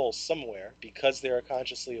control somewhere because they are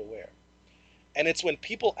consciously aware. And it's when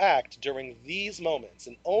people act during these moments,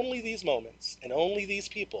 and only these moments, and only these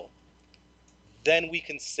people, then we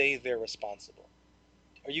can say they're responsible.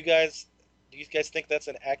 Are you guys, do you guys think that's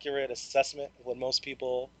an accurate assessment of what most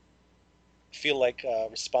people feel like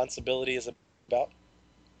responsibility is about?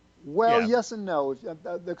 Well, yeah, yes and no.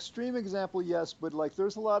 The extreme example, yes, but like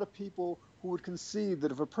there's a lot of people who would concede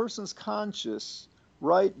that if a person's conscious,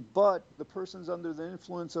 right, but the person's under the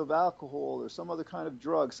influence of alcohol or some other kind of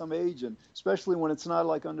drug, some agent, especially when it's not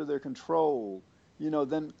like under their control,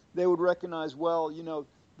 then they would recognize, well,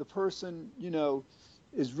 the person,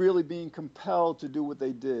 is really being compelled to do what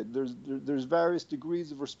they did. There's various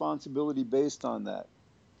degrees of responsibility based on that.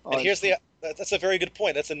 And For That's a very good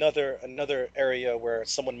point. That's another area where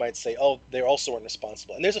someone might say, "Oh, they're also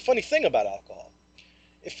irresponsible." And there's a funny thing about alcohol.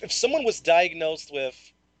 If someone was diagnosed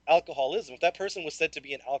with alcoholism, if that person was said to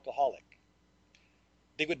be an alcoholic,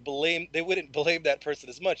 they wouldn't blame that person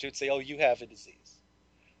as much. They would say, "Oh, you have a disease."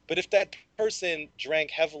 But if that person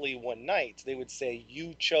drank heavily one night, they would say,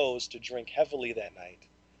 "You chose to drink heavily that night,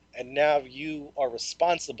 and now you are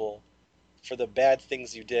responsible for the bad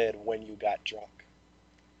things you did when you got drunk."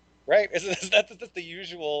 Right? That's the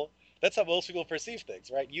usual. That's how most people perceive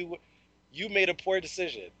things, right? You made a poor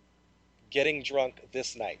decision getting drunk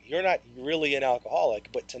this night. You're not really an alcoholic,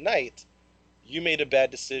 but tonight you made a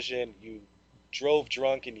bad decision. You drove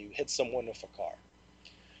drunk and you hit someone with a car.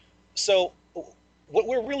 So what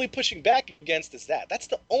we're really pushing back against is that that's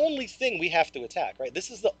the only thing we have to attack, right? This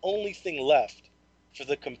is the only thing left for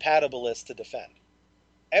the compatibilists to defend.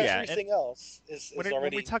 Yeah, and Everything else is when we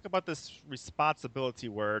already talk about this responsibility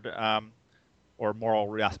word, or moral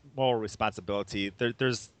responsibility,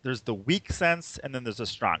 there's the weak sense and then there's a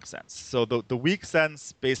strong sense. So the weak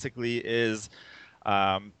sense basically is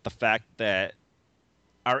the fact that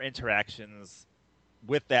our interactions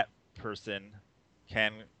with that person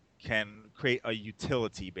can create a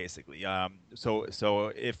utility basically.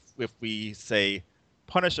 So if we say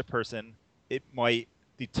punish a person, it might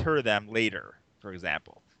deter them later, for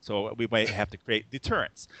example. So we might have to create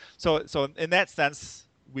deterrence. So in that sense,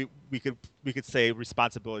 we could say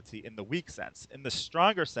responsibility in the weak sense. In the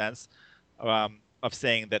stronger sense, of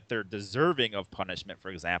saying that they're deserving of punishment, for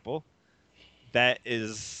example, that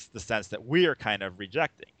is the sense that we are kind of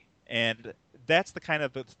rejecting. And that's the kind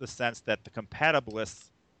of the sense that the compatibilists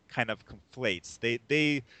kind of conflates.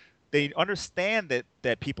 They understand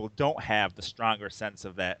that people don't have the stronger sense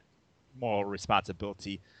of that moral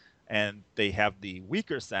responsibility, and they have the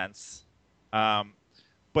weaker sense,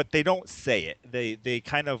 but they don't say it. They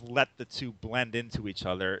kind of let the two blend into each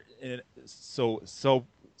other,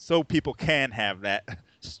 so people can have that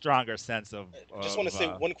stronger sense of I just want to of say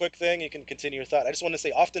one quick thing. You can continue your thought. I just want to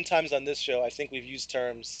say, oftentimes on this show, I think we've used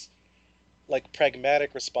terms like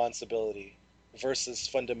pragmatic responsibility versus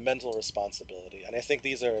fundamental responsibility, and I think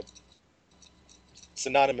these are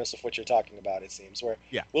synonymous with what you're talking about. It seems where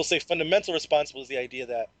yeah. we'll say fundamental responsibility is the idea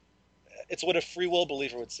that it's what a free will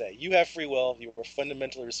believer would say. You have free will. You were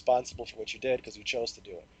fundamentally responsible for what you did because you chose to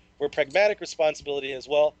do it. Where pragmatic responsibility is,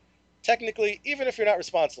 well, technically, even if you're not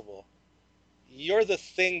responsible, you're the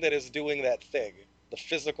thing that is doing that thing, the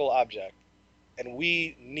physical object, and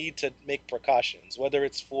we need to make precautions, whether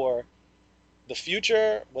it's for the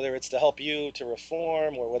future, whether it's to help you to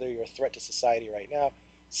reform, or whether you're a threat to society right now.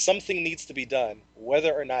 Something needs to be done,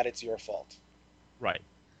 whether or not it's your fault. Right.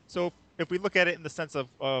 So if we look at it in the sense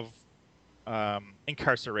of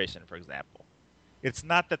incarceration, for example, it's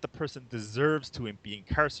not that the person deserves to be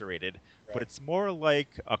incarcerated, but Right. it's more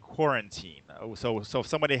like a quarantine. So if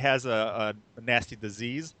somebody has a nasty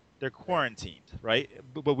disease, they're Right. quarantined, right?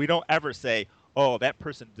 But we don't ever say, oh, that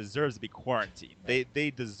person deserves to be quarantined. Right.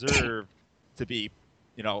 They deserve to be,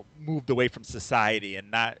 moved away from society and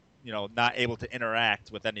not, not able to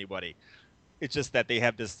interact with anybody. It's just that they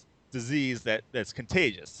have this disease that's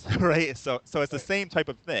contagious, right? So it's the Right. same type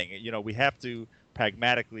of thing. We have to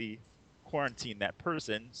pragmatically quarantine that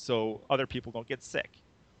person so other people don't get sick.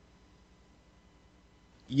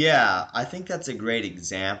 Yeah, I think that's a great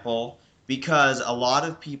example because a lot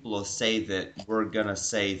of people will say that we're gonna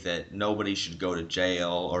say that nobody should go to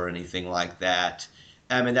jail or anything like that.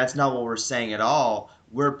 I mean, that's not what we're saying at all.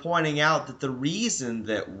 We're pointing out that the reason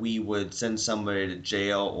that we would send somebody to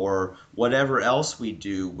jail or whatever else we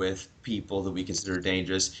do with people that we consider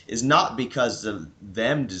dangerous is not because of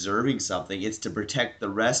them deserving something, it's to protect the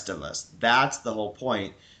rest of us. That's the whole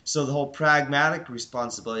point. So the whole pragmatic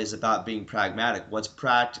responsibility is about being pragmatic. What's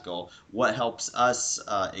practical? What helps us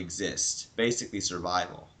exist? Basically,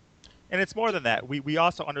 survival. And it's more than that. We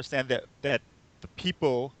also understand that the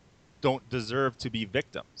people don't deserve to be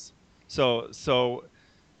victims. So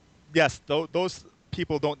yes, those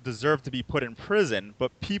people don't deserve to be put in prison,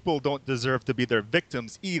 but people don't deserve to be their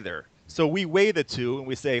victims either. So we weigh the two and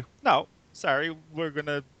we say, no, sorry, we're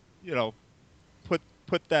gonna, you know,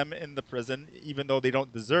 put them in the prison even though they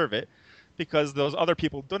don't deserve it, because those other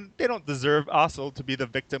people don't deserve also to be the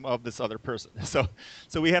victim of this other person. So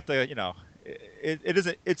we have to, it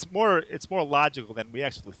isn't it's more logical than we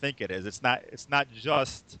actually think it is. It's not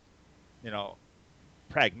just, you know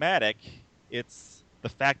pragmatic. It's the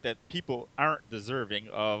fact that people aren't deserving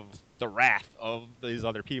of the wrath of these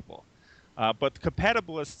other people. But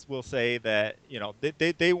compatibilists will say that,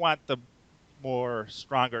 they want the more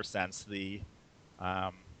stronger sense, the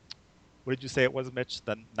um, what did you say it was, Mitch?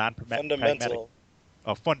 The non-pragmatic. Fundamental.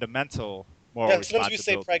 a fundamental moral Yeah, sometimes we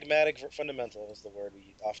say responsibility. pragmatic fundamental is the word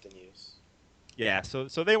we often use. Yeah, so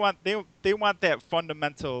they want that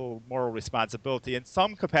fundamental moral responsibility, and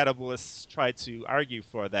some compatibilists try to argue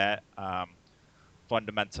for that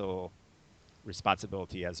fundamental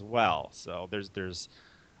responsibility as well. So there's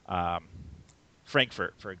um,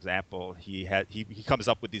 Frankfurt, for example, he comes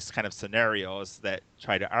up with these kind of scenarios that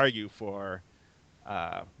try to argue for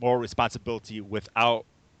moral responsibility without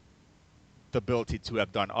the ability to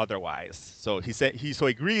have done otherwise. So he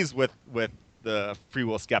agrees with the free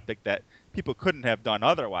will skeptic that people couldn't have done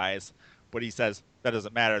otherwise, but he says that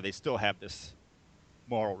doesn't matter. They still have this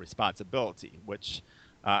moral responsibility, which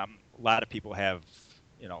a lot of people have,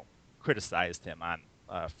 criticized him on.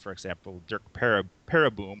 For example, Dirk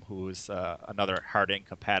Pereboom, who's another Harding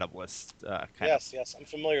compatibilist, kind of. Yes, yes, I'm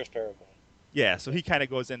familiar with Paragon. Yeah, so he kind of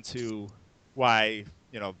goes into why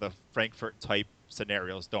the Frankfurt type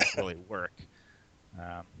scenarios don't really work.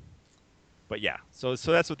 Um, but yeah, so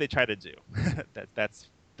that's what they try to do.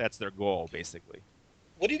 That's their goal basically.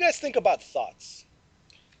 What do you guys think about thoughts?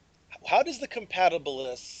 How does the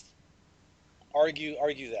compatibilist argue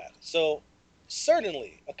that? So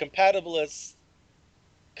certainly a compatibilist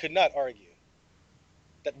could not argue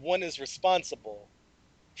that one is responsible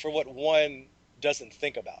for what one doesn't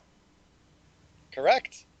think about.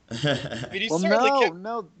 Correct? I mean, you Well, certainly no, can't.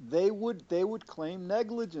 no, they would claim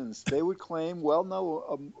negligence. They would claim, well,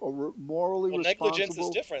 no, morally Well, negligence is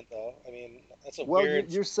responsible. different, though. I mean, that's a Well,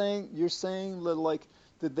 weird. you're saying that, like,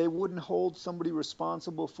 that they wouldn't hold somebody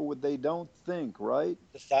responsible for what they don't think, right?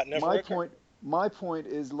 The thought never My occurred. point my point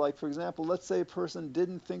is, like, for example, let's say a person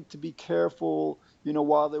didn't think to be careful,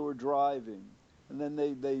 while they were driving, and then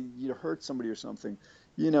they hurt somebody or something.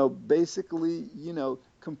 Basically,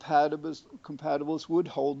 compatibilists would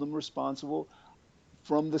hold them responsible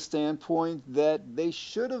from the standpoint that they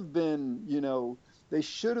should have been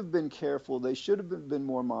careful, they should have been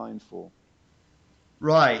more mindful.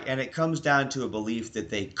 Right, and it comes down to a belief that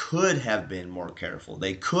they could have been more careful.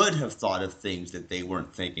 They could have thought of things that they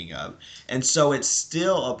weren't thinking of. And so it's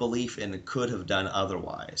still a belief in it could have done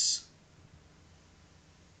otherwise.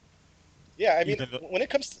 Yeah, I mean, Even though when it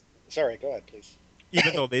comes to. Sorry, go ahead, please.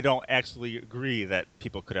 even though they don't actually agree that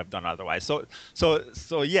people could have done otherwise.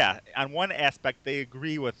 So yeah, on one aspect they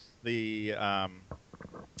agree with the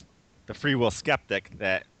free will skeptic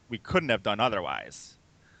that we couldn't have done otherwise.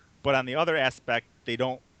 But on the other aspect, they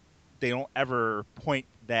don't ever point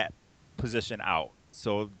that position out.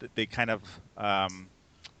 So they kind of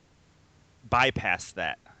bypass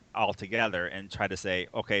that altogether and try to say,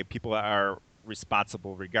 okay, people are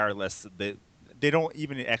responsible regardless. They don't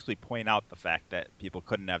even actually point out the fact that people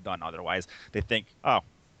couldn't have done otherwise. They think, oh,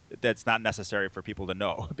 that's not necessary for people to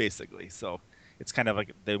know, basically. So it's kind of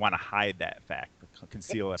like they want to hide that fact,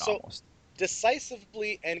 conceal it So, almost.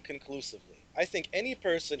 decisively and conclusively, I think any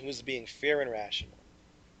person who's being fair and rational,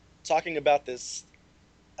 talking about this,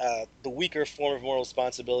 the weaker form of moral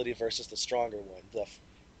responsibility versus the stronger one, the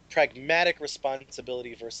pragmatic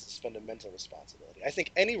responsibility versus fundamental responsibility. I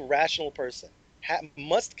think any rational person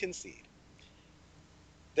must concede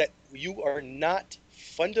that you are not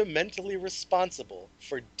fundamentally responsible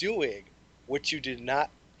for doing what you did not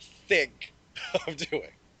think of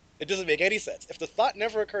doing. It doesn't make any sense. If the thought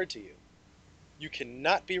never occurred to you, you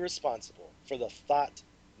cannot be responsible for the thought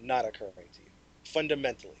not occurring to you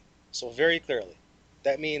fundamentally. So very clearly,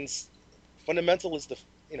 that means fundamental is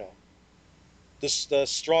you know the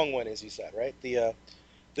strong one, as you said, right? Yeah,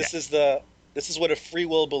 This is the this is what a free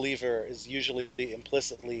will believer is usually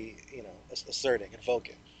implicitly asserting,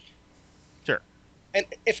 invoking. sure. And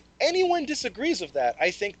if anyone disagrees with that,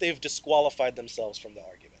 I think they've disqualified themselves from the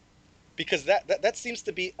argument. Because that seems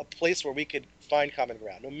to be a place where we could find common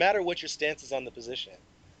ground, no matter what your stance is on the position.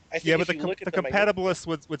 I Yeah, think but if you look at the the minute, compatibilists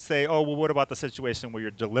would say, oh, well, what about the situation where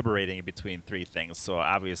you're deliberating between three things? So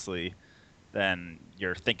obviously, then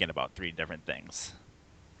you're thinking about three different things.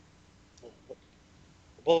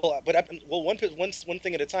 one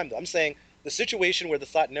thing at a time. Though I'm saying the situation where the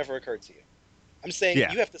thought never occurred to you. I'm saying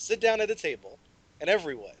Yeah, you have to sit down at a table, and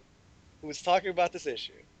everyone who is talking about this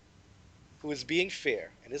issue, who is being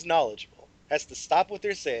fair and is knowledgeable, has to stop what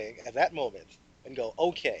they're saying at that moment and go,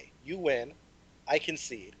 "Okay, you win. I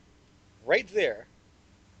concede." Right there,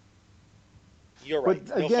 you're But right.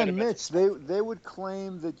 No again, fundamental Mitch, they responsibility. they would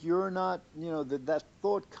claim that you're not, that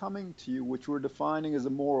thought coming to you, which we're defining as a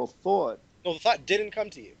moral thought. No, the thought didn't come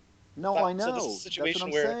to you. The No, thought. I So this is a know. That's what situation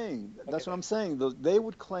I'm where. saying. Okay, That's what I'm thanks. saying. They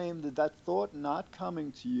would claim that thought not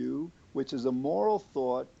coming to you, which is a moral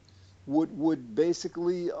thought, would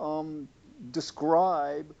basically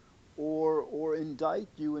describe or indict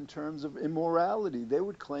you in terms of immorality. They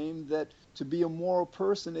would claim that to be a moral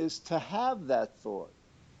person is to have that thought.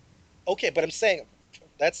 Okay, but I'm saying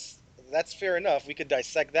that's that's fair enough. We could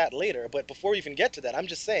dissect that later. But before we even get to that, I'm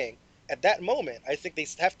just saying at that moment, I think they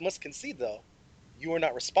must concede though, you are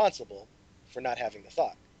not responsible for not having the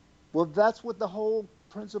thought. Well, that's what the whole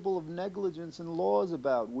principle of negligence in law is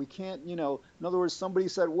about. We can't, in other words, somebody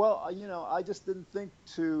said, well, I just didn't think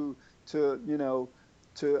to,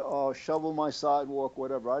 shovel my sidewalk,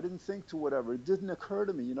 whatever. I didn't think to whatever. It didn't occur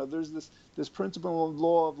to me. There's this principle of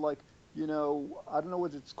law of like, I don't know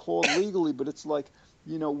what it's called legally, but it's like,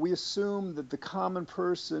 we assume that the common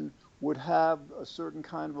person would have a certain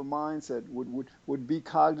kind of a mindset, would be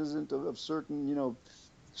cognizant of certain,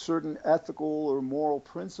 certain ethical or moral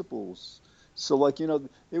principles. So, like,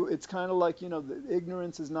 it's kind of like, the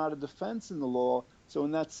ignorance is not a defense in the law. So,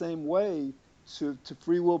 in that same way, to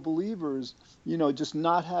free will believers, just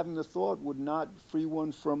not having the thought would not free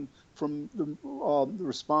one from the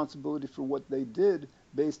responsibility for what they did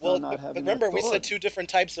based Well, on not but having that remember, we said thought. two different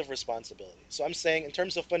types of responsibility. So I'm saying, in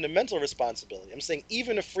terms of fundamental responsibility, I'm saying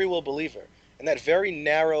even a free will believer, in that very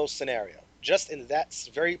narrow scenario, just in that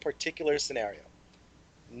very particular scenario,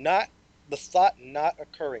 not the thought not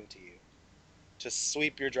occurring to you to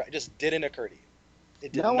sweep your drive just didn't occur to you.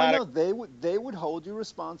 It did No, I not know they would hold you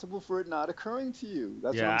responsible for it not occurring to you.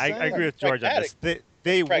 That's what Yeah, I'm I agree Right, saying. with George on pragmatic. this. That's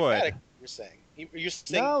They would. pragmatic. You're saying. You're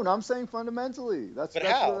saying, No, no, I'm saying fundamentally. That's but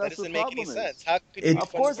that's how? what That that's the doesn't make any problem sense. is. How could you be It, Of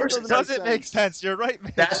of course, it course, fundamentally it doesn't does. make Doesn't make sense. sense. You're right,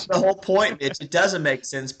 That's Mitch. the whole point, Mitch. It doesn't make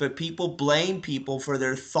sense, but people blame people for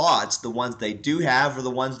their thoughts, the ones they do have or the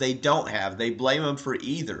ones they don't have. They blame them for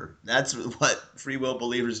either. That's what free will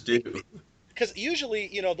believers do. because usually,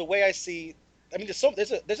 the way I see, I mean,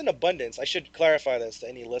 there's an abundance. I should clarify this to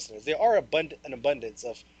any listeners. There are an abundance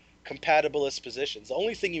of compatibilist positions. The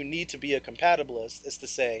only thing you need to be a compatibilist is to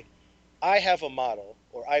say, I have a model,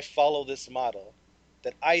 or I follow this model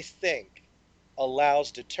that I think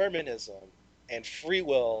allows determinism and free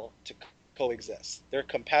will to coexist. They're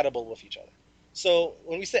compatible with each other. So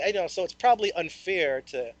when we say, so it's probably unfair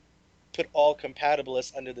to put all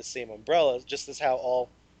compatibilists under the same umbrella, just as how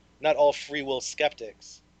not all free will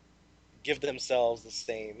skeptics give themselves the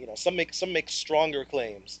same. Some make stronger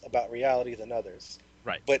claims about reality than others,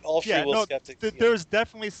 Right. but all free Yeah, will no, skeptics. there's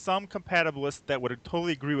definitely some compatibilists that would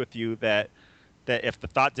totally agree with you that if the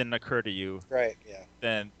thought didn't occur to you, Right, yeah.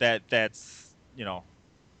 then that's,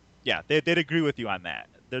 yeah, they'd agree with you on that.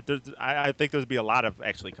 I think there'd be a lot of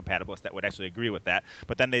actually compatibilists that would actually agree with that.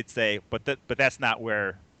 But then they'd say, but that's not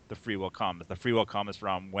where the free will comes. The free will comes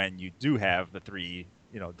from when you do have the three,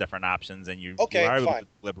 different options, and you Okay, are able fine. to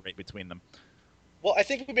deliberate between them. Well, I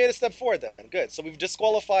think we made a step forward then. Good. So we've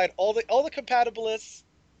disqualified all the compatibilists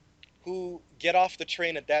who get off the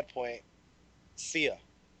train at that point. See ya.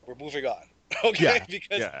 We're moving on. Okay? Yeah,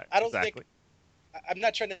 Because yeah, I don't think exactly. I'm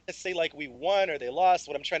not trying to say like we won or they lost.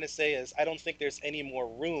 What I'm trying to say is I don't think there's any more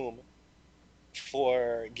room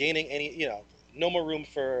for gaining any, no more room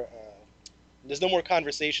for there's no more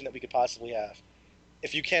conversation that we could possibly have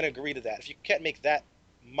if you can't agree to that. If you can't make that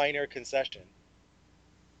minor concession,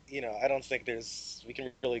 I don't think we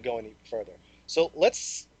can really go any further. So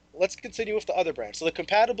let's continue with the other branch. So the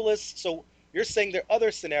compatibilists. So you're saying there are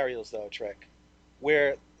other scenarios though, Trick,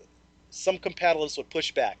 where some compatibilists would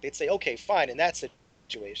push back. They'd say, okay, fine, in that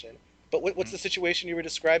situation. But what's Mhm. the situation you were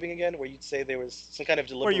describing again, where you'd say there was some kind of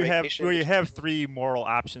Where you have deliberation where you between? have three moral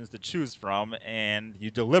options to choose from, and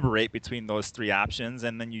you deliberate between those three options,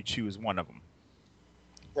 and then you choose one of them.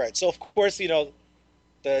 Right. So of course, the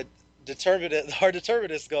our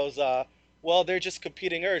determinist goes, well, they're just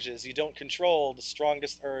competing urges. You don't control the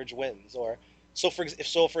strongest urge wins. Or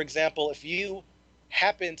for example, if you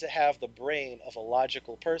happen to have the brain of a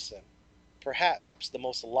logical person, perhaps the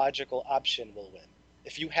most logical option will win.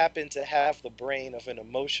 If you happen to have the brain of an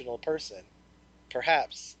emotional person,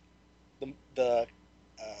 perhaps the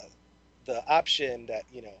uh, the option that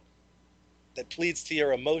that pleads to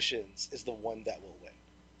your emotions is the one that will win.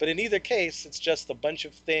 But in either case, it's just a bunch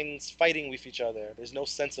of things fighting with each other. There's no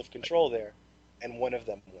sense of control there, and one of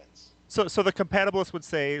them wins. So the compatibilist would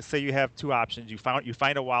say you have two options. You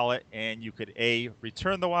find a wallet, and you could A,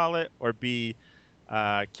 return the wallet, or B,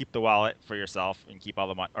 keep the wallet for yourself and keep all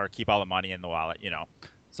the money, or keep all the money in the wallet.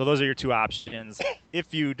 So those are your two options.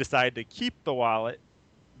 If you decide to keep the wallet,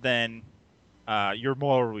 then you're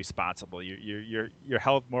morally responsible. You're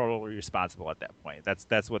held morally responsible at that point.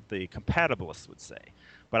 That's what the compatibilists would say.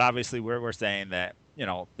 But obviously, we're saying that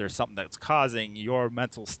there's something that's causing your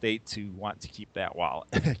mental state to want to keep that wallet,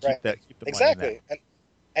 Right. keep the money in that. Exactly.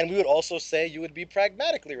 And we would also say you would be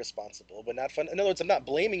pragmatically responsible, but not fun. In other words, I'm not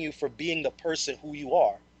blaming you for being the person who you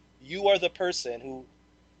are. You are the person who,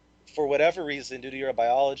 for whatever reason, due to your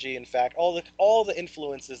biology, in fact, all the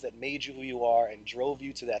influences that made you who you are and drove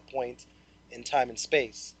you to that point in time and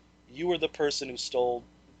space, you were the person who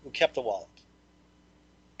kept the wallet.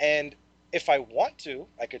 And if I want to,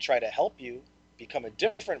 I could try to help you become a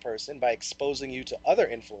different person by exposing you to other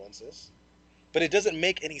influences. But it doesn't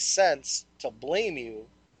make any sense to blame you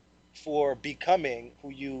for becoming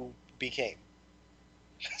who you became.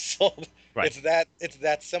 So Right. it's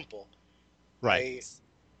that simple. Right. I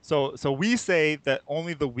So we say that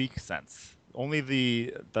only the weak sense, only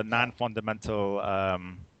the non-fundamental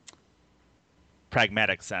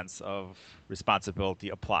pragmatic sense of responsibility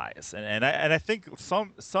applies, and I think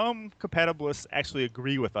some compatibilists actually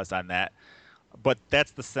agree with us on that, but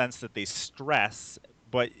that's the sense that they stress,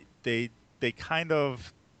 but they they kind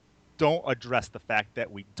of don't address the fact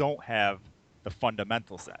that we don't have the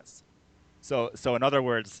fundamental sense. So in other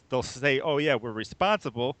words, they'll say, "Oh yeah, we're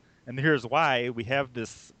responsible, and here's why we have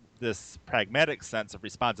this pragmatic sense of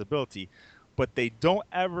responsibility," but they don't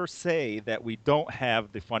ever say that we don't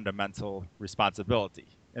have the fundamental responsibility.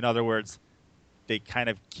 In other words, they kind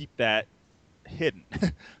of keep that hidden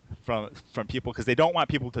from people because they don't want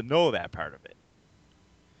people to know that part of it,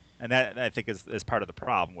 and that I think is part of the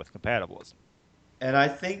problem with compatibilism. And I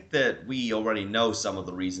think that we already know some of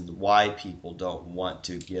the reasons why people don't want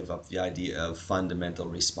to give up the idea of fundamental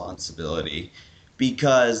responsibility,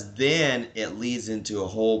 because then it leads into a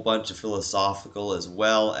whole bunch of philosophical as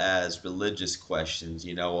well as religious questions,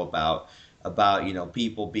 about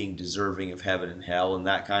people being deserving of heaven and hell and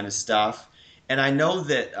that kind of stuff. And I know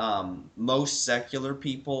that most secular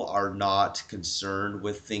people are not concerned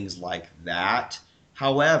with things like that.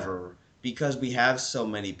 However, because we have so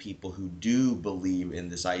many people who do believe in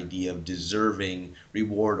this idea of deserving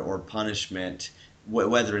reward or punishment,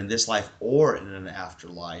 whether in this life or in an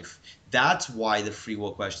afterlife, that's why the free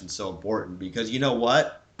will question is so important. Because you know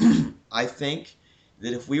what? I think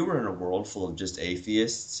that if we were in a world full of just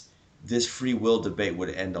atheists, this free will debate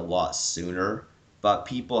would end a lot sooner. But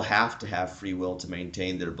people have to have free will to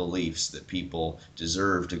maintain their beliefs that people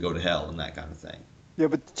deserve to go to hell and that kind of thing. Yeah,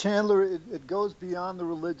 but Chandler, it goes beyond the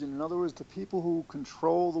religion. In other words, the people who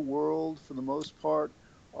control the world, for the most part,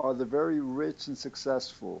 are the very rich and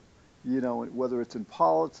successful. Whether it's in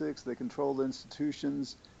politics, they control the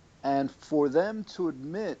institutions. And for them to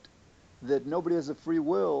admit that nobody has a free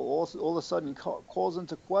will, all of a sudden calls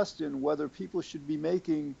into question whether people should be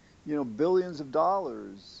making, billions of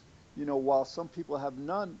dollars, while some people have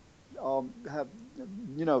none, have,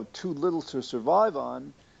 too little to survive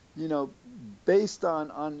on, you know, based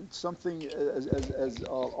on something as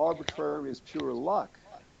arbitrary as pure luck.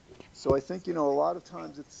 So I think a lot of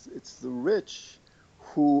times it's the rich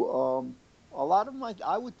who a lot of my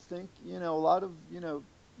I would think a lot of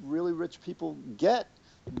really rich people get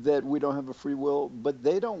that we don't have a free will, but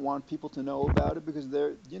they don't want people to know about it because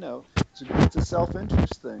it's a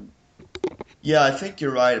self-interest thing. Yeah, I think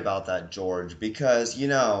you're right about that, George, because,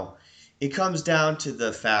 it comes down to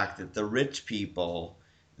the fact that the rich people,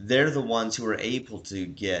 they're the ones who are able to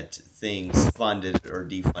get things funded or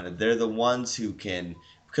defunded. They're the ones who can,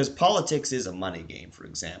 because politics is a money game, for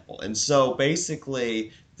example. And so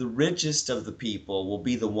basically, the richest of the people will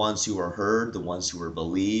be the ones who are heard, the ones who are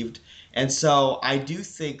believed. And so I do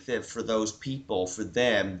think that for those people, for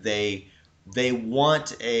them, they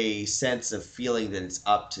want a sense of feeling that it's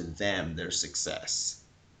up to them, their success.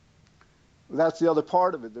 That's the other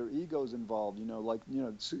part of it. Their egos involved,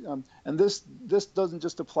 and this doesn't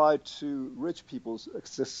just apply to rich people,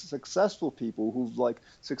 successful people who've like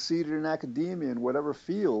succeeded in academia in whatever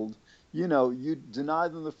field. You deny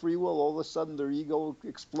them the free will, all of a sudden their ego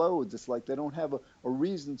explodes. It's like they don't have a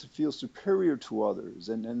reason to feel superior to others,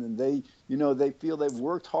 and they feel they've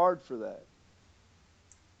worked hard for that.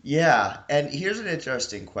 Yeah, and here's an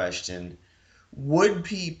interesting question. Would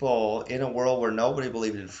people, in a world where nobody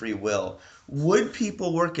believed in free will, would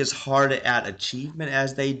people work as hard at achievement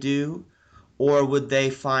as they do? Or would they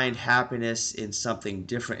find happiness in something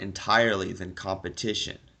different entirely than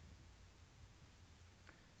competition?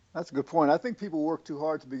 That's a good point. I think people work too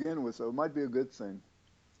hard to begin with, so it might be a good thing.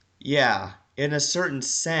 Yeah, in a certain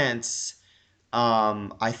sense,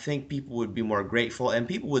 I think people would be more grateful and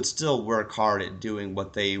people would still work hard at doing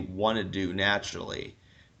what they want to do naturally.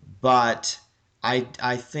 But I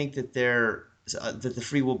think that that the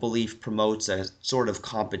free will belief promotes a sort of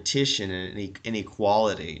competition and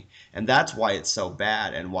inequality, and that's why it's so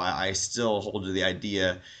bad, and why I still hold to the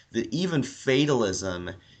idea that even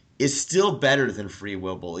fatalism is still better than free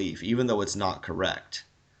will belief, even though it's not correct.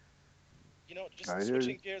 I Just hear you.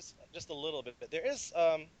 switching gears just a little bit. There is,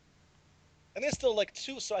 and there's still like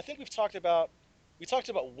two. So I think we've talked about we talked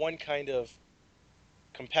about one kind of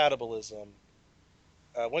compatibilism,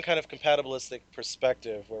 one kind of compatibilistic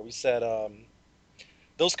perspective, where we said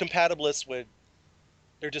those compatibilists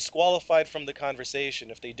they're disqualified from the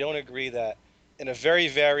conversation if they don't agree that in a very,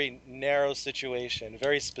 very narrow situation,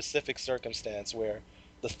 very specific circumstance where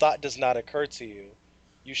the thought does not occur to you,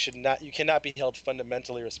 you cannot be held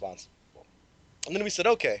fundamentally responsible. And then we said,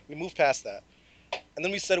 okay, we moved past that. And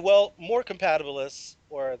then we said, well, more compatibilists,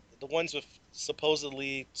 or the ones with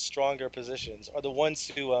supposedly stronger positions, are the ones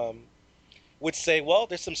who would say, well,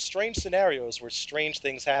 there's some strange scenarios where strange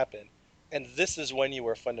things happen, and this is when you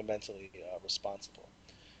are fundamentally responsible.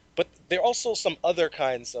 But there are also some other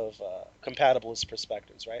kinds of compatibilist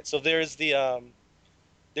perspectives, right? So there is,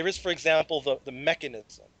 for example, the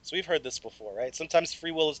mechanism. So we've heard this before, right? Sometimes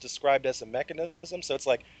free will is described as a mechanism. So it's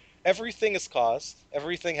like everything is caused,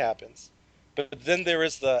 everything happens, but then there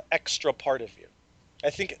is the extra part of you. I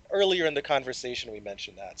think earlier in the conversation we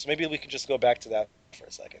mentioned that. So maybe we can just go back to that for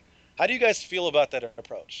a second. How do you guys feel about that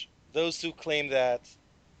approach? Those who claim that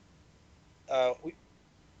we,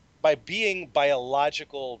 by being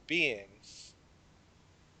biological beings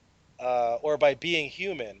or by being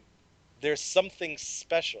human, there's something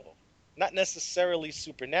special, not necessarily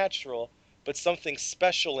supernatural, but something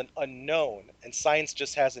special and unknown, and science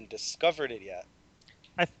just hasn't discovered it yet.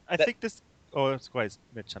 I That think this. Oh, it's quite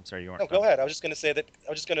Mitch. I'm sorry, you no, weren't go done. ahead. I was just going to say that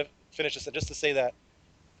I was just going to finish this just to say that.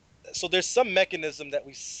 So there's some mechanism that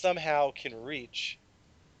we somehow can reach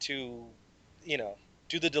to, you know,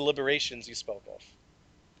 do the deliberations you spoke of.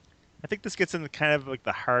 I think this gets into kind of like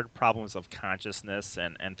the hard problems of consciousness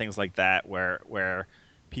and things like that, where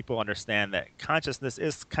people understand that consciousness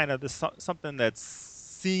is kind of this something that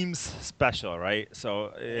seems special, right?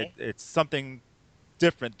 So Hmm. it's something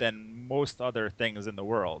different than most other things in the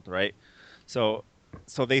world, right? So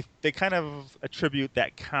they kind of attribute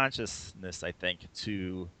that consciousness, I think,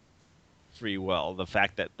 to free will, the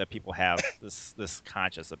fact that people have this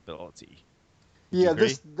conscious ability. Would you Yeah,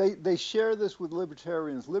 agree? they share this with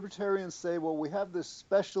libertarians. Libertarians say, well, we have this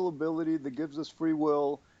special ability that gives us free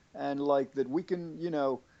will, and like that we can,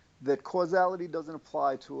 that causality doesn't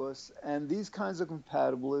apply to us. And these kinds of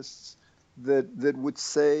compatibilists that would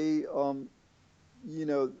say,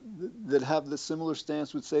 that have the similar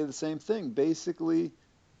stance would say the same thing. Basically,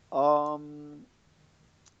 um,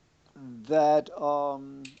 that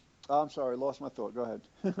I'm sorry, lost my thought. Go ahead.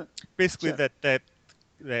 Basically, Chen.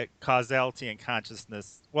 that causality and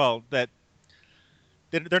consciousness, well, that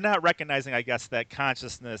they're not recognizing, I guess, that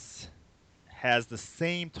consciousness has the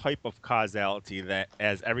same type of causality that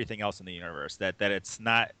as everything else in the universe. That it's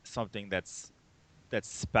not something that's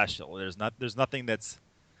special. There's nothing that's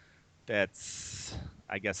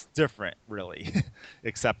I guess different really,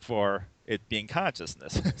 except for it being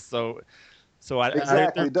consciousness. So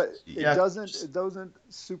Exactly. they're It Yeah, doesn't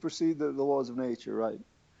supersede the laws of nature, right?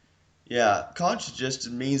 yeah. Conscious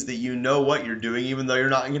just means that you know what you're doing, even though you're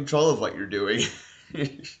not in control of what you're doing.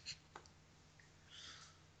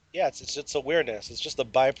 Yeah, it's awareness. It's just a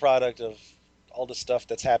byproduct of all the stuff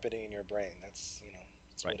that's happening in your brain. That's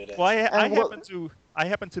right. what it Well, is. And what I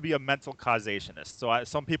happen to be a mental causationist. So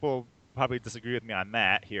some people probably disagree with me on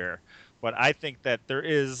that here, but I think that there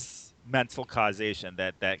is mental causation,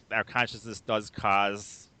 that our consciousness does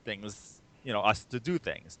cause things, us to do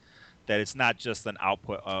things. That it's not just an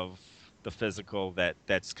output of the physical,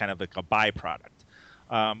 that's kind of like a byproduct.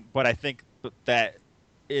 But I think that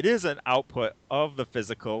it is an output of the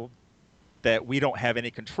physical that we don't have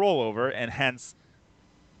any control over, and hence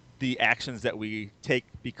the actions that we take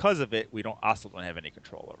because of it, we don't have any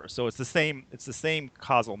control over. So it's the same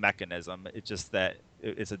causal mechanism. It's just that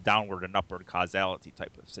it's a downward and upward causality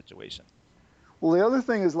type of situation. Well, the other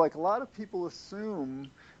thing is like a lot of people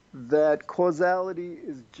assume that causality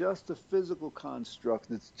is just a physical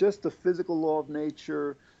construct. It's just a physical law of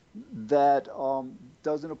nature that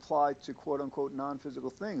doesn't apply to quote unquote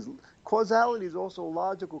non-physical things. Causality is also a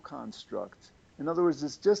logical construct. In other words,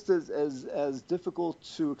 it's just as difficult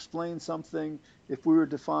to explain something if we were to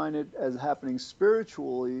define it as happening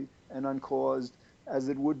spiritually and uncaused as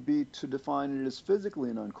it would be to define it as physically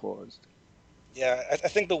and uncaused. Yeah, I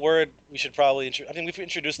think the word we should probably. I think we've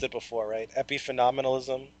introduced it before, right?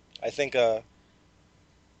 Epiphenomenalism. I think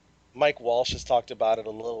Mike Walsh has talked about it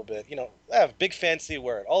a little bit. Big fancy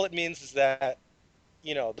word. All it means is that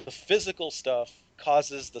the physical stuff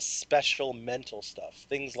causes the special mental stuff,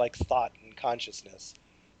 things like thought and consciousness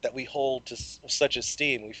that we hold to such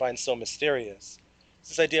esteem, we find so mysterious. It's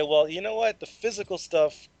this idea, well, you know what? The physical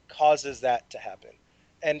stuff causes that to happen.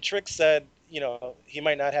 And Trick said, he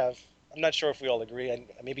might not have, I'm not sure if we all agree, and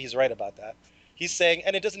maybe he's right about that. He's saying,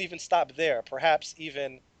 and it doesn't even stop there. Perhaps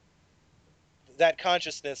even that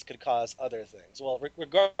consciousness could cause other things. Well,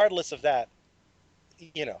 regardless of that,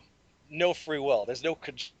 you know, no free will. There's no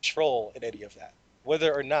control in any of that,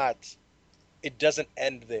 whether or not it doesn't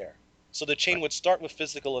end there. So the chain Right. would start with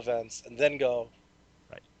physical events and then go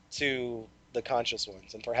Right. to the conscious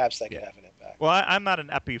ones, and perhaps that could Yeah. have an impact. Well, I'm not an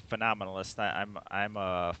epiphenomenalist. I'm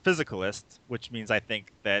a physicalist, which means I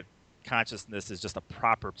think that consciousness is just a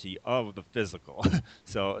property of the physical.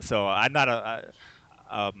 So I'm not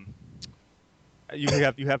um, you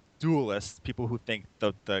have dualists, people who think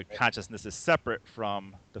the Right? consciousness is separate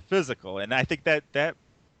from the physical, and I think that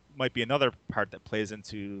might be another part that plays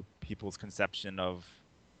into people's conception of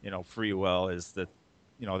free will is that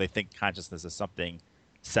they think consciousness is something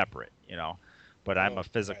separate, but I'm a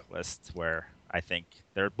Right. physicalist where I think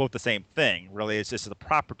they're both the same thing. Really, it's just the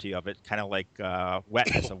property of it, kind of like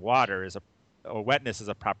wetness of water is a or wetness is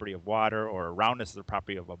a property of water, or roundness is a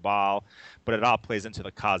property of a ball, but it all plays into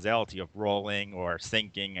the causality of rolling or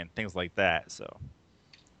sinking and things like that. So,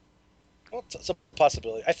 Well, it's a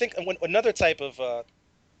possibility. I think another type of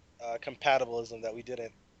compatibilism that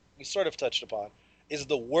we sort of touched upon, is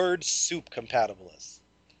the word soup compatibilist.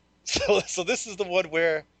 So this is the one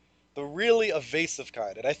where the really evasive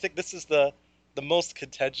kind, and I think this is the most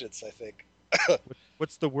contentious. I think.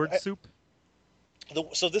 what's the word soup?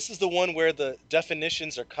 So this is the one where the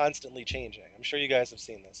definitions are constantly changing. I'm sure you guys have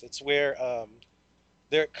seen this. It's where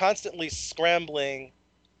they're constantly scrambling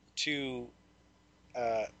to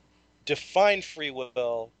uh, define free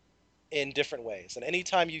will in different ways. And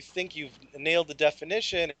anytime you think you've nailed the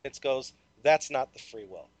definition, it goes, that's not the free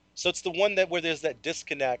will. So it's the one that where there's that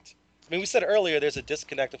disconnect. I mean, we said earlier there's a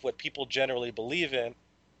disconnect of what people generally believe in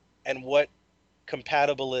and what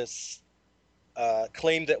compatibilists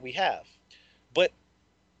claim that we have. But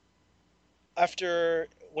after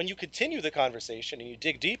when you continue the conversation and you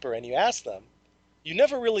dig deeper and you ask them, you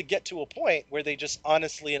never really get to a point where they just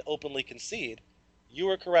honestly and openly concede, you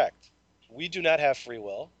are correct. We do not have free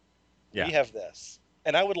will. We Yeah. have this.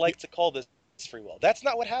 And I would like to call this free will. That's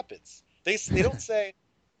not what happens. They don't say,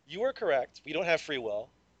 you are correct. We don't have free will.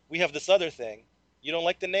 We have this other thing. You don't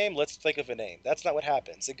like the name? Let's think of a name. That's not what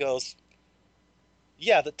happens. It goes,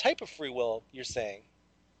 yeah, the type of free will you're saying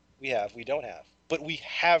we don't have, but we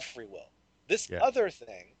have free will. This Yeah. other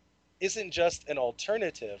thing isn't just an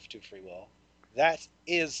alternative to free will. That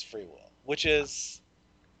is free will, which is,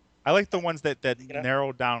 I like the ones that you know,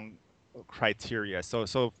 narrow down criteria. So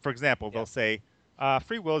for example, yeah. they'll say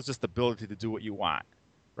free will is just the ability to do what you want,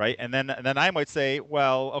 right? And then I might say,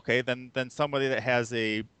 well, okay, then somebody that has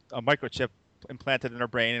a microchip implanted in their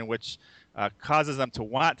brain in which causes them to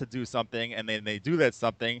want to do something, and then they do that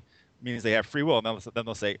something means they have free will. And then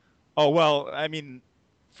they'll say, oh well, I mean,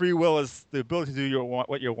 free will is the ability to do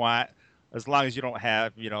what you want, as long as you don't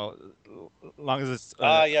have, as long as it's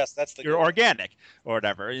Ah, yes, that's the you're good one. organic or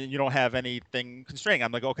whatever. You don't have anything constraining.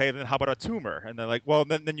 I'm like, okay, then how about a tumor? And they're like, well,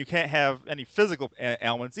 then you can't have any physical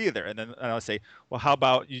ailments either. And I'll say, well, how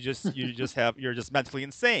about you're just mentally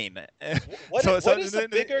insane? What so what so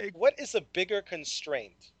is a bigger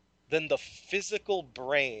constraint than the physical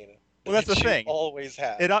brain well, that's the that you thing. always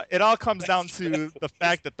have? It all comes down That's to the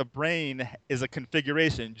fact that the brain is a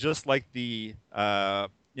configuration, just like the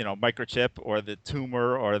microchip or the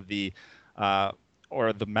tumor uh,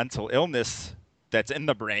 or the mental illness that's in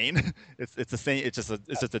the brain. It's the same. It's just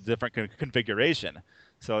a different configuration.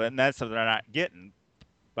 So then that's what they're not getting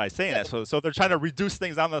by saying yeah, that. So they're trying to reduce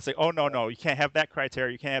things down. They'll say, oh no, you can't have that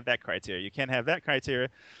criteria. You can't have that criteria. You can't have that criteria.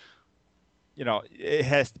 It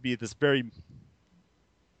has to be this very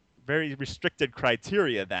very restricted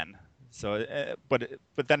criteria then. So, but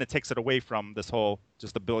then it takes it away from this whole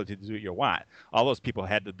just ability to do what you want. All those people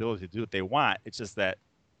had the ability to do what they want. It's just that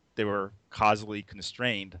they were causally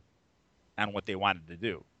constrained on what they wanted to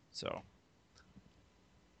do. So,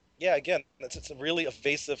 yeah, again, it's a really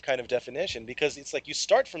evasive kind of definition because it's like you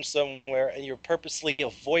start from somewhere and you're purposely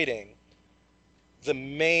avoiding the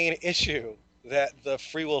main issue that the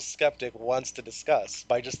free will skeptic wants to discuss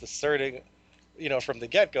by just asserting, from the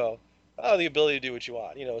get-go, oh, the ability to do what you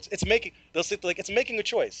want. It's making, they'll say like it's making a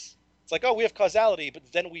choice. It's like, oh, we have causality, but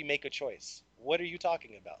then we make a choice. What are you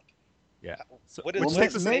talking about? yeah. So, What is Well, which what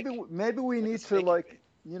takes is us. maybe we what need is to, making like,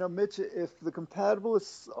 Mitch, if the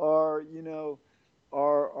compatibilists are,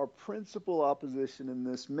 our principal opposition in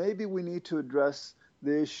this, maybe we need to address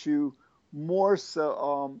the issue more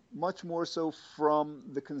so, much more so from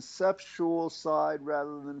the conceptual side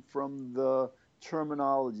rather than from the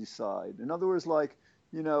terminology side. In other words, like,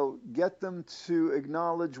 get them to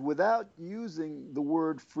acknowledge without using the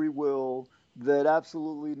word free will that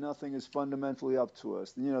absolutely nothing is fundamentally up to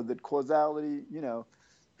us. That causality,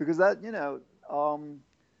 because that,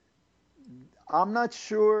 I'm not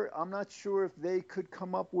sure. I'm not sure if they could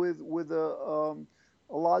come up with a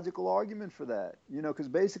logical argument for that. You know, because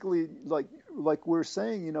basically, like we're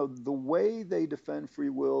saying, you know, the way they defend free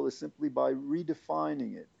will is simply by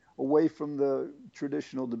redefining it away from the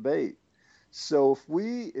traditional debate. So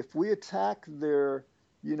if we attack their,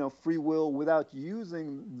 you know, free will without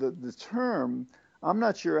using the term, I'm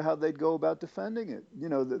not sure how they'd go about defending it. You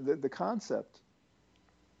know, the concept.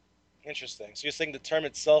 Interesting. So you're saying the term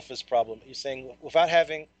itself is problem. You're saying without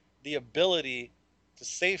having the ability to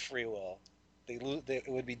say free will, it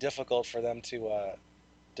would be difficult for them to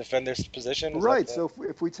defend their position. Is that Right. the? So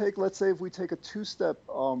if we take, let's say, if we take a two-step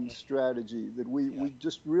strategy, that Yeah. we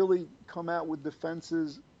just really come out with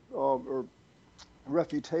defenses or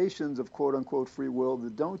refutations of quote unquote free will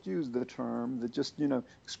that don't use the term, that just, you know,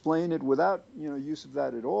 explain it without, you know, use of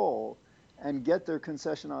that at all, and get their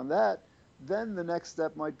concession on that, then the next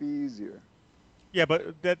step might be easier. Yeah,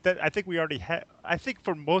 but that I think we already had. I think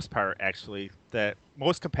for most part, actually, that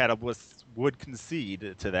most compatibilists would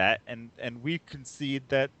concede to that, and we concede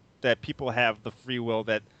that people have the free will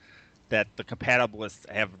that the compatibilists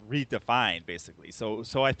have redefined, basically. So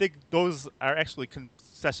I think those are actually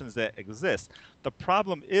concessions that exist. The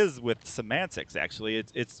problem is with semantics. Actually,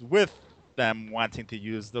 it's with them wanting to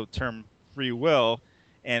use the term free will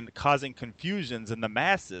and causing confusions in the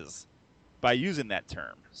masses by using that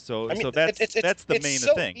term. So I mean, so it's that's it's it's that's the it's main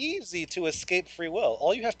so thing. easy to escape free will.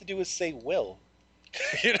 All you have to do is say will.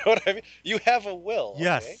 You know what I mean? You have a will.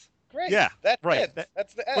 Okay, Yes. great. Yeah. That's Right. it.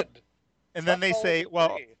 That's the But end. and then Fuck they all this say,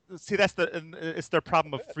 well, agree. see, it's their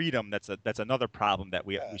problem of freedom. That's another problem that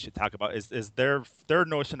we Yeah. should talk about. Is their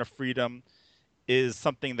notion of freedom is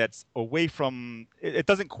something that's away from. It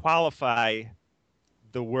doesn't qualify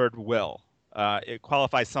the word will. It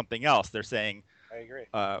qualifies something else. They're saying I agree.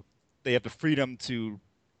 uh, they have the freedom to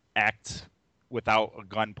act without a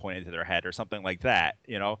gun pointed to their head or something like that.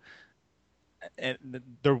 You know, and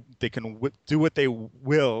they can do what they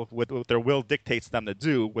will, what their will dictates them to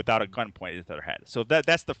do, without a gun pointed to their head. So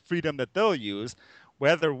that's the freedom that they'll use.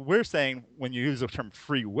 Whether we're saying, when you use the term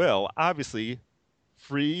free will, obviously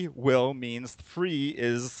free will means free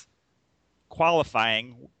is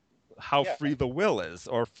qualifying how Yeah. free the will is,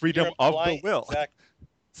 or You're freedom of the implying will. exactly.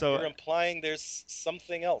 So You're implying there's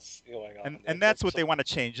something else going on. and They're that's what they want to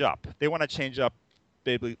change up. They want to change up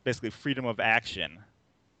basically freedom of action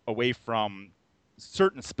away from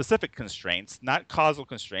certain specific constraints, not causal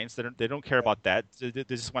constraints. They don't care yeah. about that. They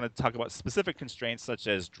just want to talk about specific constraints such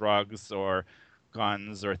as drugs or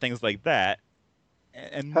guns or things like that,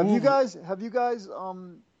 and move. Have you guys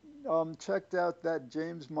checked out that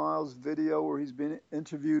James Miles video where he's been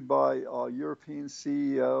interviewed by a European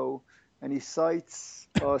CEO, and he cites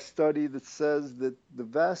a study that says that the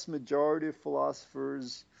vast majority of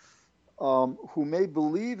philosophers who may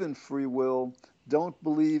believe in free will don't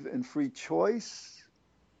believe in free choice?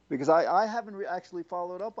 Because I haven't actually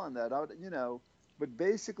followed up on that. You know, but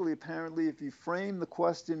basically, apparently, if you frame the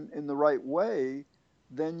question in the right way,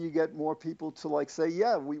 then you get more people to like say,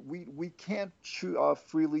 yeah, we can't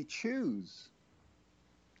freely choose.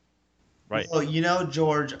 Right. Well, you know,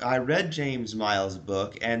 George, I read James Miles'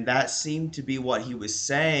 book, and that seemed to be what he was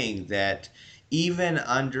saying, that even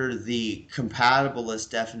under the compatibilist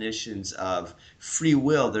definitions of free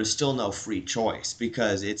will, there's still no free choice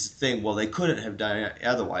because it's a thing, well, they couldn't have done it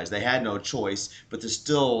otherwise. They had no choice, but they're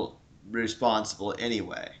still responsible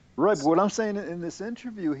anyway. Right, but what I'm saying in this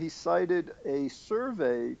interview, he cited a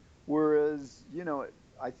survey, whereas, you know,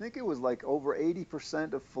 I think it was like over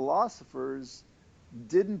 80% of philosophers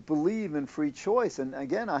didn't believe in free choice. And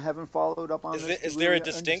again, I haven't followed up on this to Is there a really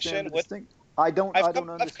understand distinction? the What distinct. I don't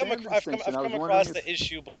understand the distinction. I've I was come wondering across if the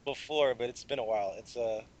issue before, but it's been a while.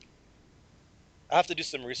 I have to do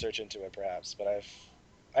some research into it perhaps, but I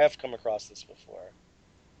have come across this before.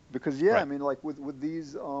 because yeah, I Right. mean, like with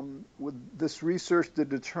these with this research to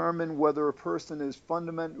determine whether a person is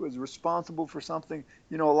responsible for something,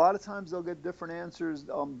 you know, a lot of times they'll get different answers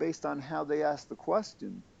based on how they ask the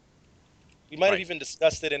question. We might have Right. even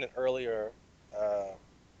discussed it in an earlier uh,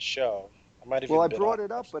 show. I might have Well, I even been on. brought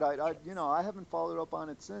it up, but you know, I haven't followed up on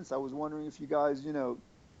it since. I was wondering if you guys, you know,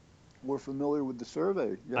 were familiar with the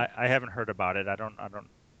survey. Yeah. I haven't heard about it. I don't.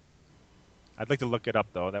 I'd like to look it up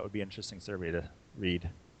though. That would be an interesting survey to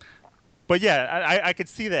read. But yeah, I could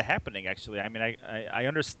see that happening actually. I mean, I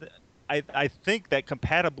understand. I think that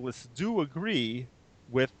compatibilists do agree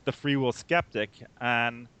with the free will skeptic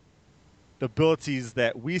on the abilities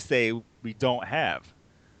that we say we don't have.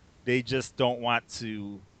 They just don't want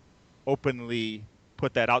to openly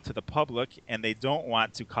put that out to the public, and they don't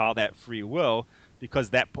want to call that free will because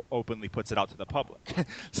that openly puts it out to the public.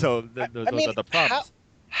 So I those mean, are the how problems.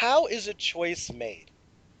 How is a choice made?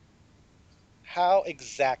 How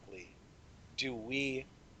exactly do we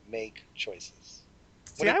make choices?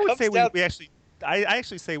 When See, it I would comes say down, we actually, I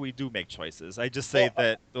actually say we do make choices. I just say well,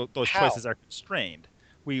 that those how? choices are constrained.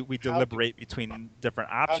 We How do deliberate between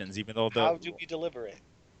different how do options, even though the how do we deliberate?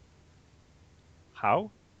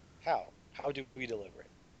 how How do we deliberate?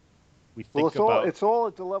 we Well, think about. it's all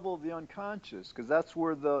at the level of the unconscious, because that's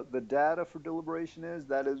where the data for deliberation is.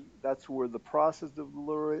 That's where the process of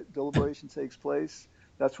deliberation takes place.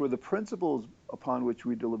 That's where the principles upon which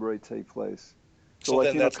we deliberate take place. So, So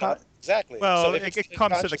like then you know, that's not exactly. So Well, if it's it the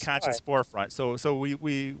comes to the unconscious conscious mind, forefront. So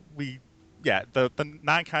we yeah, the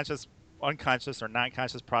non-conscious, unconscious or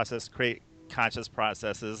non-conscious process create conscious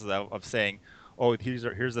processes of saying, oh, here's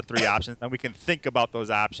the three options, and we can think about those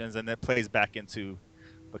options, and it plays back into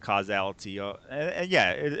the causality. And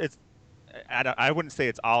yeah, it's I wouldn't say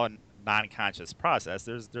it's all a non-conscious process.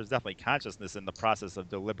 There's definitely consciousness in the process of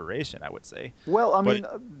deliberation, I would say, well, I but mean,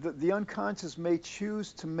 the unconscious may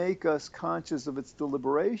choose to make us conscious of its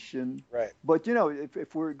deliberation, right? but you know,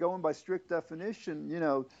 if we're going by strict definition, you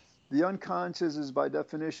know, the unconscious is by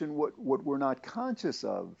definition what we're not conscious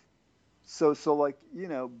of. So like, you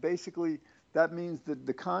know, basically that means that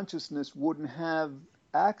the consciousness wouldn't have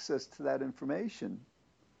access to that information.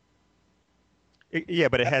 Yeah,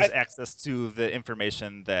 but it And has I access to the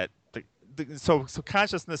information that so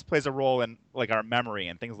consciousness plays a role in like our memory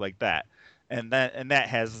and things like that, and that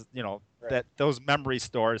has right. that those memory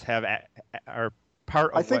stores are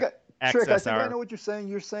part I of think, what Trick, I access think I our. know what you're saying.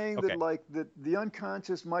 You're saying that Okay. like that the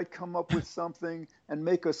unconscious might come up with something and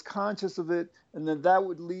make us conscious of it, and then that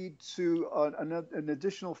would lead to an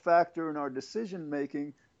additional factor in our decision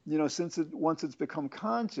making. You know, since once it's become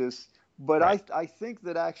conscious. But Right. I think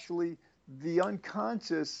that actually the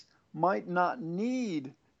unconscious might not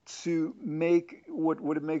need to make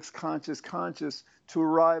what it makes conscious to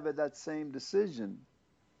arrive at that same decision.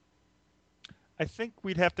 I think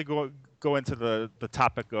we'd have to go into the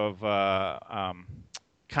topic of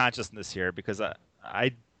consciousness here because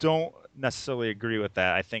I don't necessarily agree with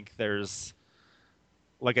that. I think there's,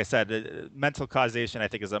 like I said, mental causation. I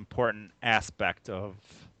think is an important aspect of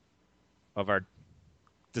our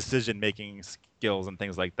decision making skills and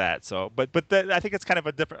things like that. So, I think it's kind of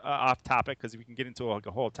a different off topic because we can get into like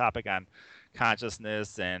a whole topic on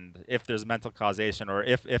consciousness and if there's mental causation or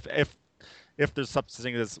if there's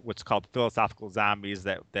something as what's called philosophical zombies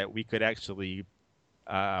that we could actually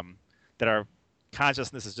that our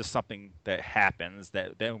consciousness is just something that happens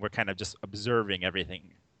that then we're kind of just observing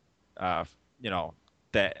everything uh, you know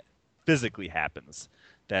that physically happens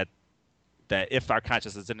that if our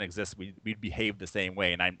consciousness didn't exist, we'd behave the same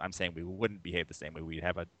way. And I'm saying we wouldn't behave the same way. We'd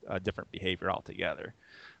have a different behavior altogether.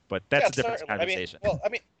 But Yeah, that's a different certainly. conversation. I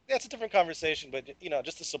mean, that's a different conversation, but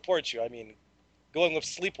just to support you, I mean, going with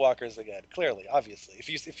sleepwalkers again, clearly, obviously,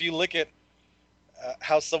 if you look at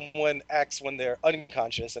how someone acts when they're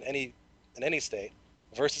unconscious in any state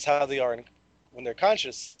versus how they are when they're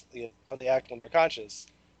conscious, how they act when they're conscious,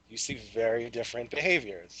 you see very different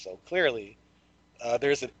behaviors. So clearly,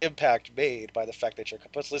 there's an impact made by the fact that you're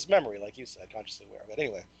compulsive memory, like you said, consciously aware. But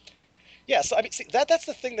anyway, yeah. So I mean, see, that's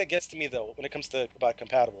the thing that gets to me though when it comes to about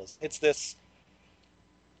compatibilism. It's this.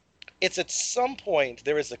 It's at some point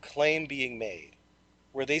there is a claim being made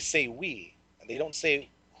where they say we, and they don't say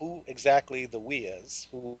who exactly the we is,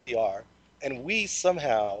 who we are, and we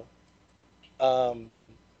somehow um,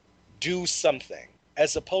 do something,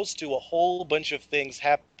 as opposed to a whole bunch of things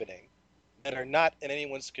happening that are not in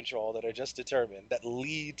anyone's control, that are just determined, that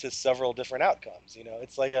lead to several different outcomes.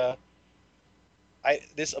 It's like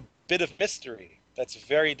there's a bit of mystery that's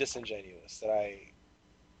very disingenuous that I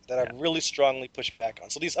Yeah. really strongly push back on.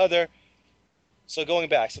 So going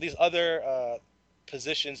back, so these other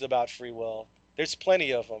positions about free will, there's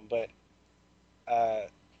plenty of them, but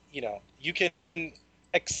you can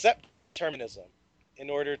accept determinism in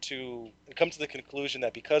order to come to the conclusion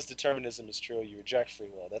that because determinism is true, you reject free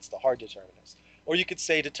will. That's the hard determinist. Or you could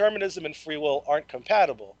say determinism and free will aren't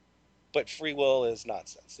compatible, but free will is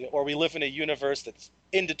nonsense. Or we live in a universe that's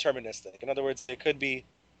indeterministic. In other words, there could be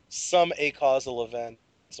some acausal events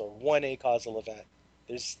or one acausal event.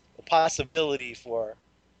 There's a possibility for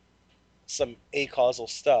some acausal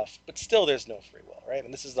stuff, but still there's no free will, right?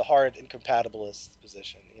 And this is the hard incompatibilist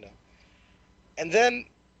position. And then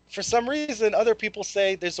for some reason, other people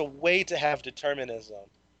say there's a way to have determinism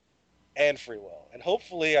and free will. And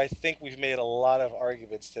hopefully, I think we've made a lot of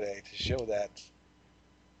arguments today to show that,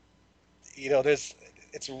 there's,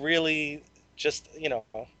 it's really just,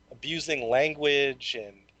 abusing language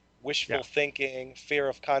and Yeah. wishful thinking, fear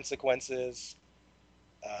of consequences.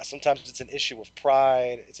 Sometimes it's an issue of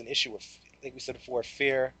pride. It's an issue of think we said before,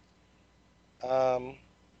 fear, um,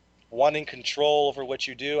 wanting control over what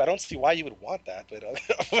you do. I don't see why you would want that, but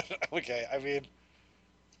okay. I mean,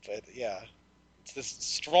 but yeah, it's this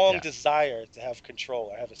strong Yeah. desire to have control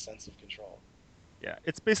or have a sense of control. Yeah,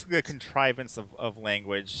 it's basically a contrivance of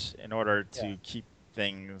language in order Yeah. to keep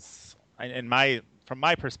things. In my from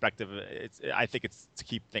my perspective, I think it's to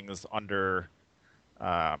keep things under,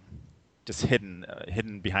 um, just hidden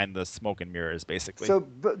behind the smoke and mirrors, basically. So,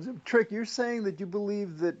 but Trick, you're saying that you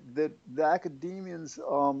believe that the academians,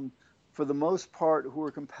 for the most part, who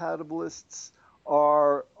are compatibilists,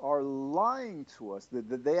 are lying to us.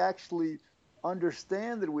 That they actually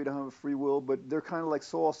understand that we don't have a free will, but they're kind of like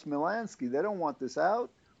Saul Smilansky. They don't want this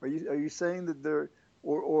out. Are you saying that they're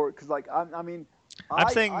or because like I mean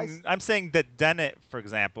I I'm saying that Dennett, for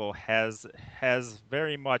example, has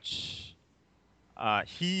very much,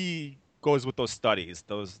 he goes with those studies,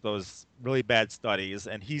 those really bad studies,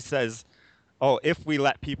 and he says, "Oh, if we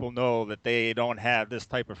let people know that they don't have this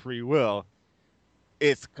type of free will,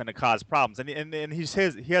 it's going to cause problems." And he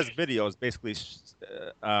has videos basically,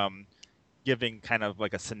 giving kind of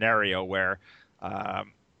like a scenario where,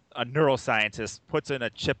 um, a neuroscientist puts in a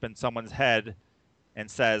chip in someone's head and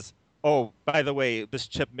says, "Oh, by the way, this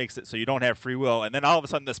chip makes it so you don't have free will," and then all of a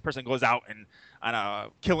sudden this person goes out and on a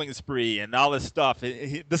killing spree and all this stuff.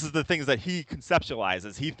 This is the things that he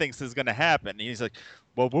conceptualizes. He thinks is going to happen. And he's like,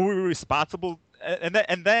 "Well, were we responsible?" And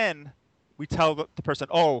then we tell the person,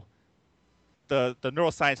 "Oh, the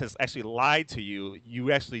neuroscientist actually lied to you.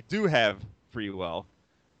 You actually do have free will."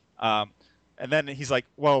 Um, and then he's like,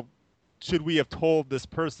 "Well, should we have told this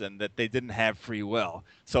person that they didn't have free will?"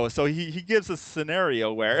 So he gives a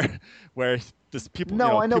scenario where where this people,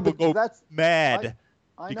 no, I know, people but go I mad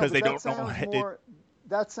I know, because but they that don't know. sounds more,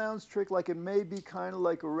 that sounds Trick like it may be kind of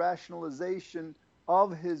like a rationalization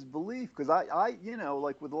of his belief. Because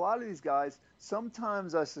like with a lot of these guys,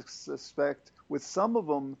 sometimes I suspect with some of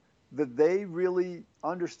them that they really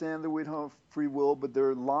understand that we don't have free will, but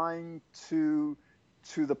they're lying to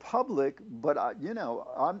the public. But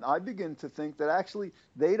I begin to think that actually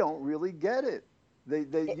they don't really get it.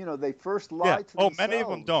 They first Yeah. lie to Oh, many of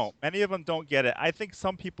them themselves. don't. Many of them don't get it. I think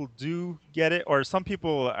some people do get it, or some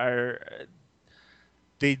people are,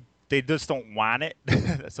 they they just don't want it.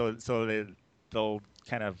 So they'll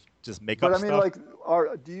kind of just make But up I mean, stuff. like,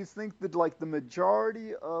 do you think that like the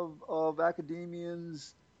majority of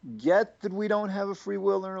academians get that we don't have a free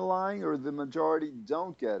will and are lying, or the majority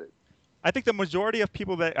don't get it? I think the majority of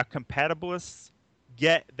people that are compatibilists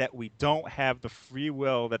get that we don't have the free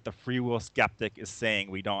will that the free will skeptic is saying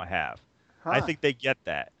we don't have. I Huh. think they get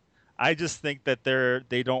that. I just think that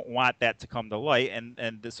they don't want that to come to light, and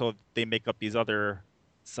so they make up these other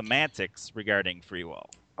semantics regarding free will.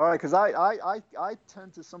 All right, because I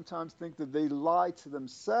tend to sometimes think that they lie to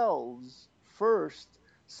themselves first,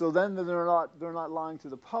 so then they're not lying to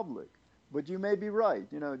the public. But you may be right.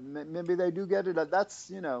 Maybe they do get it.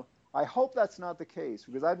 I hope that's not the case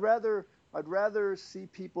because I'd rather see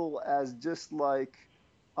people as just like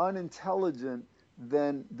unintelligent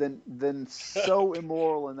than so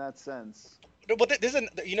immoral in that sense. No, but there's an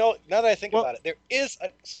now that I think Well, about it, there is a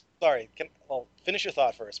sorry. Finish your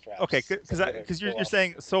thought first, okay, perhaps, because because I'm gonna because go you're off.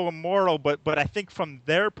 saying so immoral, but I think from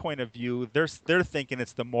their point of view, they're thinking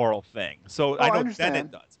it's the moral thing. So Oh, I I know Dennett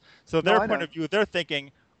understand. does. So No, their I point know. of view, they're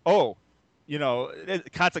thinking, oh,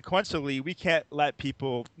 consequentially, we can't let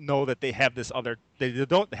people know that they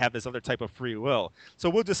don't have this other type of free will. So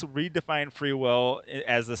we'll just redefine free will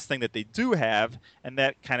as this thing that they do have, and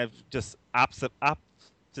that kind of just obfuscates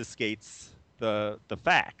the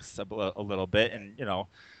facts a little bit, Okay.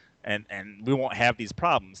 and we won't have these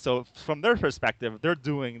problems. So from their perspective, they're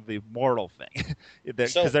doing the moral thing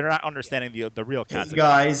because So they're not yeah. understanding the real Hey consequences.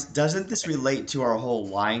 guys, doesn't this Okay. relate to our whole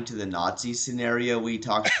lying to the Nazis scenario we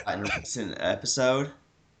talked about in a recent episode?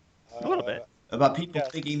 A little bit. About people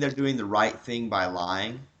Yes. thinking they're doing the right thing by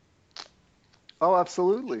lying? Oh,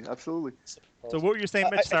 absolutely, absolutely. So Suppose. what were you saying,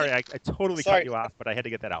 Mitch? I Sorry, think. I totally cut Sorry. you off, but I had to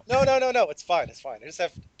get that out. No, no, no, no. It's fine. It's fine. I just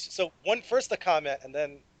have so one first a comment and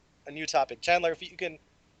then a new topic. Chandler, if you can.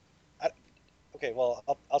 I, okay. Well,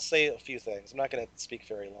 I'll say a few things. I'm not going to speak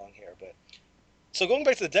very long here, but so going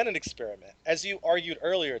back to the Denon experiment, as you argued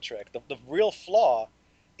earlier, Trick, the real flaw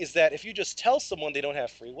is that if you just tell someone they don't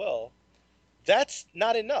have free will, that's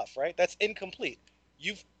not enough, right? That's incomplete.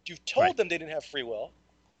 You've Right. told them they didn't have free will,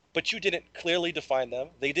 but you didn't clearly define them.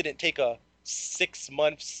 They didn't take a 6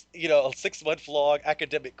 months, a 6 month long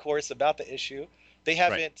academic course about the issue. They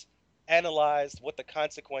Right. haven't analyzed what the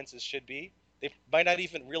consequences should be. They might not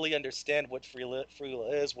even really understand what free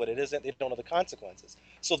will is, what it isn't. They don't know the consequences.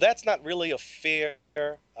 So that's not really a fair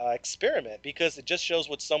experiment because it just shows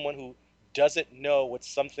what someone who doesn't know what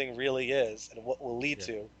something really is and what will lead Yeah.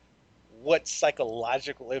 to, what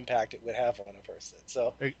psychological impact it would have on a person.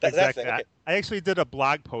 So that Exactly. thing, okay. I actually did a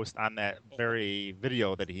blog post on that very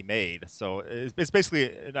video that he made. So it's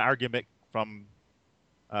basically an argument from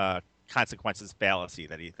uh, consequences fallacy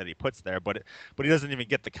that he puts there, but he doesn't even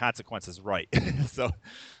get the consequences right. So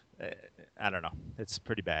uh, I don't know. It's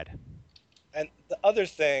pretty bad. And the other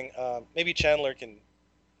thing, maybe Chandler can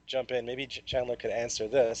jump in. Maybe Chandler could answer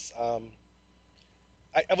this.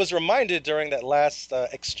 I was reminded during that last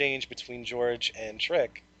exchange between George and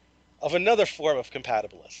Trick of another form of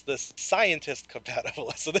compatibilist, the scientist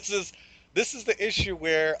compatibilist. So this is the issue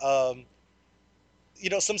where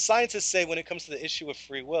some scientists say when it comes to the issue of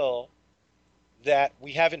free will that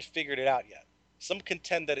we haven't figured it out yet. Some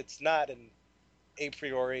contend that it's not an a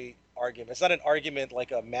priori argument. It's not an argument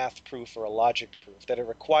like a math proof or a logic proof, that it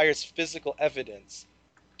requires physical evidence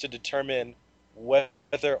to determine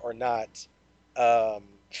whether or not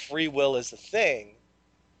free will is a thing.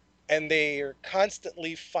 And they're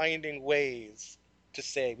constantly finding ways to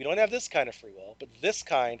say, we don't have this kind of free will, but this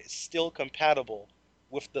kind is still compatible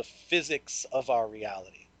with the physics of our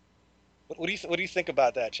reality. What do you think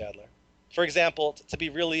about that, Chandler? For example, to be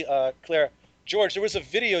really clear, George, there was a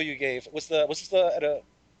video you gave. Was this at a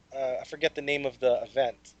I forget the name of the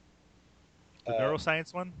event. The Uh,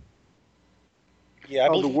 neuroscience one? yeah, I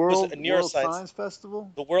Oh, the believe it was a World neuroscience, Science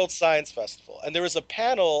Festival. the World Science Festival, and there was a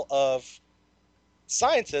panel of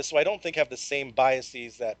scientists who I don't think have the same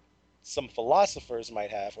biases that some philosophers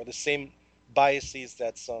might have, or the same biases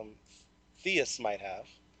that some theists might have,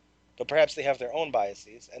 but perhaps they have their own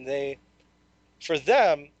biases, and for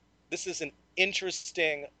them, this is an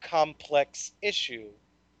interesting, complex issue,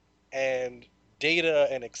 and data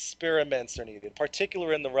and experiments are needed,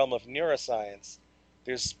 particularly in the realm of neuroscience.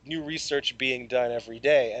 There's new research being done every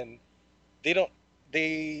day, and they don't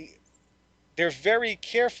they they're very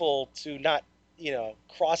careful to not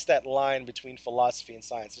cross that line between philosophy and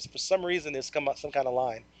science. Just for some reason, there's come up some kind of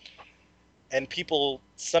line, and people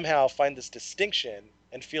somehow find this distinction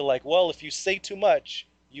and feel like, well, if you say too much,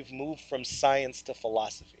 you've moved from science to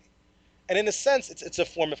philosophy. And in a sense, it's a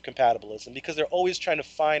form of compatibilism because they're always trying to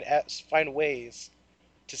find ways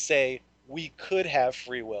to say we could have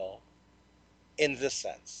free will in this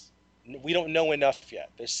sense. We don't know enough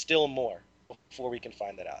yet. There's still more before we can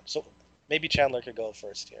find that out. So maybe Chandler could go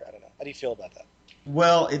first here. I don't know. How do you feel about that?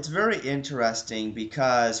 Well, it's very interesting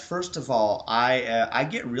because first of all, I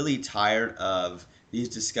get really tired of these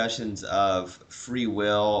discussions of free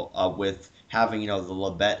will with having the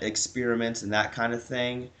Labette experiments and that kind of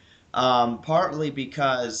thing. Partly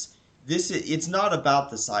because it's not about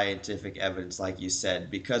the scientific evidence like you said,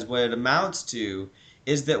 because what it amounts to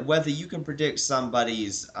is that whether you can predict what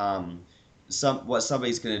somebody's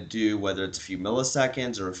going to do, whether it's a few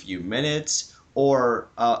milliseconds or a few minutes or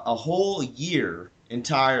a whole year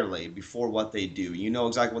entirely before what they do. You know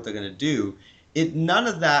exactly what they're going to do. None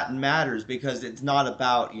of that matters because it's not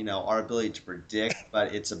about our ability to predict,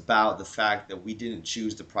 but it's about the fact that we didn't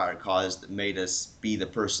choose the prior cause that made us be the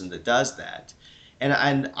person that does that.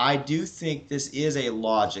 And I do think this is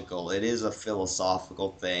it is a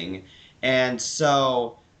philosophical thing, and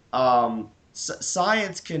so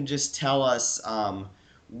science can just tell us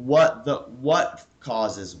what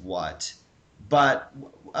causes what, but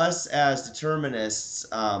us as determinists,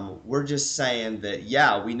 we're just saying that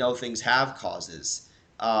yeah, we know things have causes,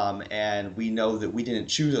 and we know that we didn't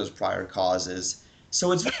choose those prior causes.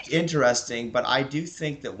 So it's very interesting, but I do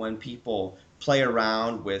think that when people play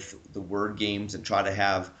around with the word games and try to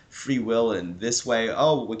have free will in this way,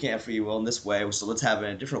 oh, we can't have free will in this way, so let's have it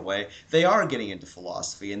in a different way, they are getting into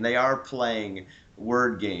philosophy and they are playing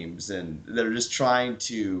word games and they're just trying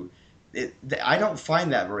to I don't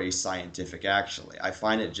find that very scientific, actually. I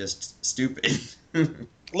find it just stupid. And,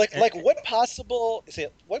 Like what possible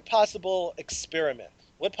experiment,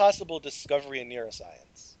 what possible discovery in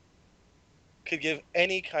neuroscience could give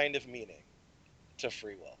any kind of meaning to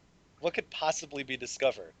free will? What could possibly be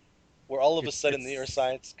discovered where all of a sudden the it's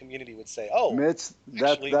neuroscience community would say, "Oh, Mitch,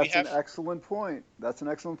 actually, we that's an have." excellent point. That's an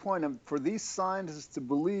excellent point. And for these scientists to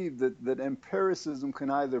believe that empiricism can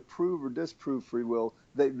either prove or disprove free will,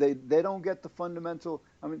 they don't get the fundamental.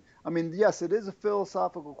 I mean, yes, it is a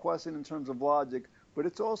philosophical question in terms of logic, but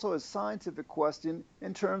it's also a scientific question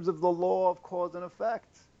in terms of the law of cause and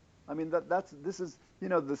effect. I mean, this is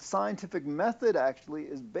the scientific method actually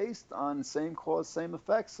is based on same cause, same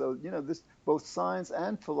effect. So this both science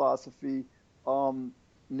and philosophy um,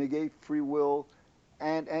 negate free will,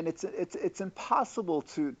 and it's impossible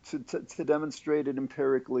to demonstrate it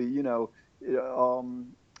empirically.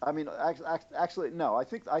 I mean, actually, no. I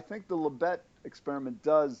think the Labette experiment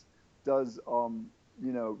does does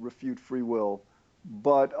refute free will,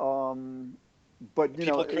 but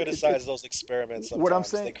People criticize it's those experiments what I'm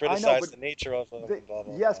sometimes. They saying. I know, criticize but the nature of them, blah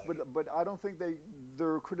blah yes, blah. but I don't think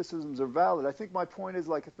their criticisms are valid. I think my point is,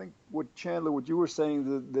 like, I think what Chandler, what you were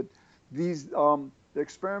saying, that these the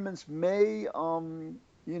experiments may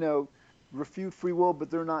you know refute free will, but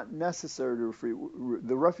they're not necessary to refute.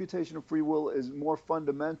 The refutation of free will is more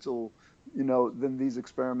fundamental, than these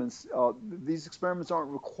experiments. These experiments aren't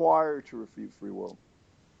required to refute free will.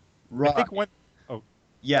 I Right. think one. Oh, go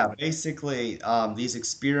Yeah, ahead. basically, these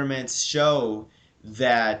experiments show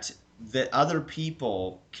that other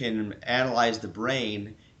people can analyze the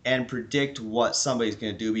brain and predict what somebody's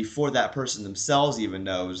going to do before that person themselves even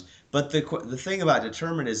knows. But the thing about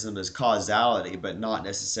determinism is causality, but not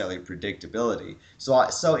necessarily predictability. So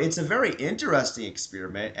it's a very interesting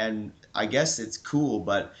experiment, and I guess it's cool,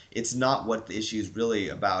 but it's not what the issue is really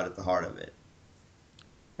about at the heart of it.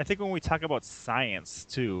 I think when we talk about science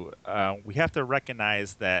too, we have to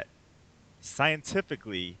recognize that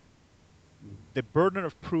scientifically, the burden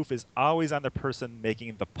of proof is always on the person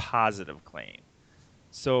making the positive claim.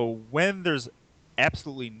 So when there's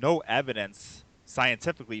absolutely no evidence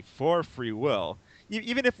scientifically for free will,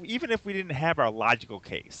 even if we didn't have our logical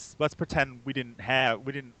case, let's pretend we didn't,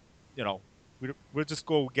 you know, we'll just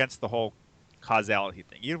go against the whole causality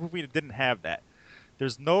thing. Even if we didn't have that,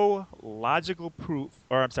 there's no logical proof,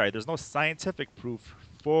 or I'm sorry, there's no scientific proof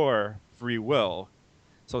for free will.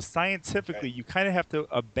 So Right. scientifically, you kind of have to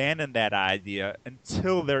abandon that idea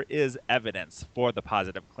until there is evidence for the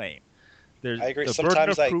positive claim. There's I agree. the burden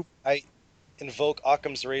Sometimes of proof. I invoke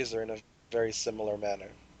Occam's razor in a very similar manner.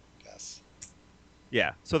 Yes.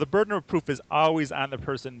 Yeah. So the burden of proof is always on the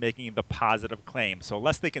person making the positive claim. So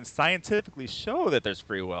unless they can scientifically show that there's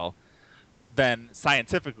free will, then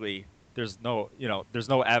scientifically there's no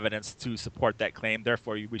evidence to support that claim.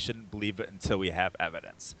 Therefore, we shouldn't believe it until we have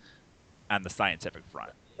evidence on the scientific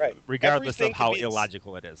front, Right. regardless of Everything can how be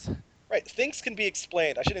illogical it is. right. Things can be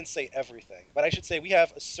explained. I shouldn't say everything, but I should say we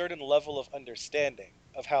have a certain level of understanding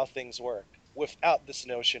of how things work without this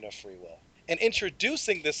notion of free will. And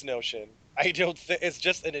introducing this notion, I don't think it's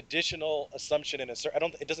just an additional assumption in a certain. I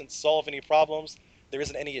don't. It doesn't solve any problems. There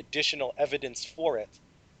isn't any additional evidence for it.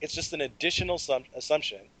 It's just an additional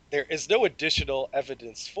assumption. There is no additional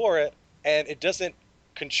evidence for it, and it doesn't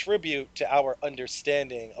contribute to our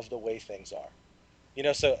understanding of the way things are.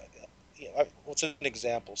 So what's an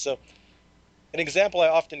example? So an example I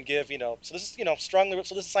often give, so this is, strongly,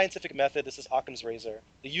 so this is scientific method. This is Occam's razor.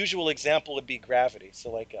 The usual example would be gravity. So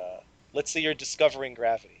like, let's say you're discovering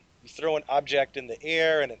gravity. You throw an object in the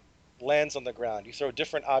air and it lands on the ground. You throw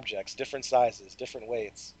different objects, different sizes, different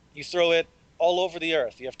weights. You throw it all over the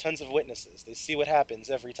earth. You have tons of witnesses. They see what happens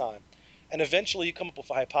every time. And eventually you come up with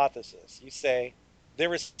a hypothesis. You say,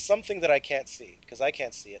 there is something that I can't see because I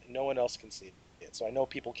can't see it and no one else can see it. So I know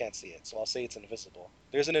people can't see it. So I'll say it's invisible.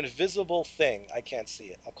 There's an invisible thing. I can't see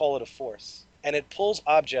it. I'll call it a force. And it pulls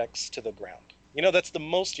objects to the ground. That's the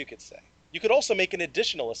most you could say. You could also make an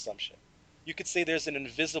additional assumption. You could say there's an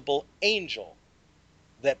invisible angel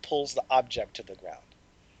that pulls the object to the ground.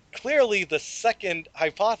 Clearly, the second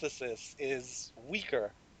hypothesis is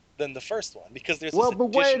weaker than the first one because there's this Well, but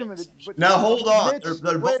wait a additional minute. assumption. But Now hold on, Mitch,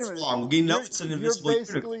 they're wait a both minute. wrong. We know You're it's an you're invisible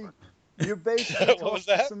unicorn. basically you're basically What was talking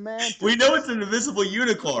that? We know it's semantics. an invisible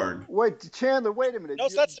unicorn. Wait, Chandler, wait a minute. No,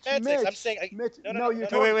 it's not semantics. I'm saying, Mitch, no, no, no, no, you're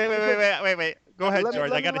no, Wait, no. wait, talking wait, wait, wait, because wait, wait, wait. Go ahead, let me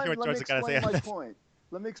George. let I me got to hear let, what let me George's got to say explain on my this. point.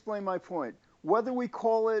 Let me explain my point. Whether we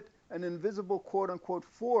call it an invisible quote unquote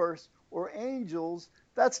force or angels,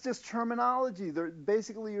 that's just terminology. They're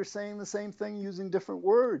basically you're saying the same thing using different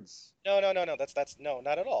words. No, no, no, no. That's no,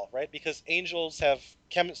 not at all, right? Because angels have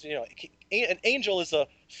chemistry. An angel is a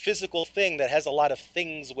physical thing that has a lot of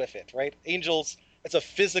things with it, right? Angels, it's a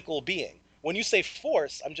physical being. When you say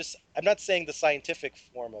force, I'm not saying the scientific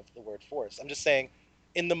form of the word force. I'm just saying,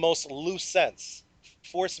 in the most loose sense,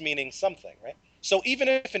 force meaning something, right? So even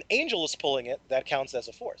if an angel is pulling it, that counts as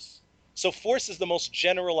a force. So force is the most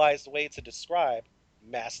generalized way to describe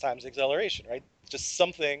mass times acceleration, right? It's just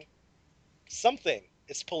something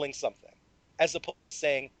is pulling something, as opposed to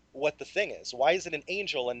saying what the thing is. Why is it an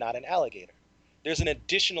angel and not an alligator? There's an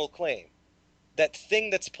additional claim. That thing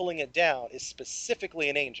that's pulling it down is specifically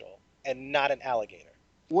an angel and not an alligator.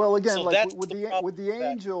 Well, again, So like that's with the the problem with the with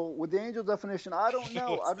that. angel with the angel definition, I don't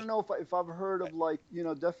know. I don't know if I've heard of, Right.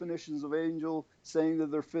 like, definitions of angel saying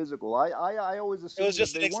that they're physical. I always It was assumed that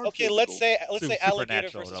just they weren't okay. Let's physical. say let's say alligator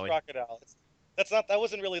Supernatural, versus really. crocodile. That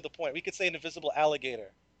wasn't really the point. We could say an invisible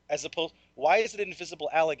alligator as opposed. Why is it an invisible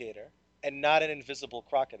alligator and not an invisible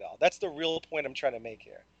crocodile? That's the real point I'm trying to make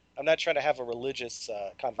here. I'm not trying to have a religious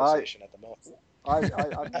I conversation at the moment.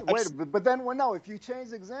 Wait, but then, well, no, if you change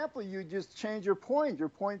the example, you just change your point. Your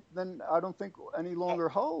point then I don't think any uh, longer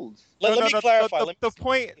holds. No, let no, me no. clarify. Let me, The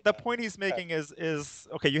yeah. point he's Okay. making is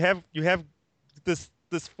okay. You have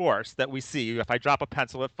this force that we see. If I drop a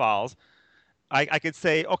pencil, it falls. I could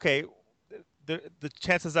say, okay, the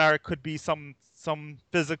chances are it could be some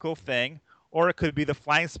physical thing, or it could be the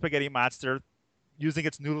flying spaghetti monster using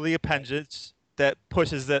its noodly Right. appendage that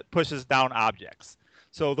pushes down objects.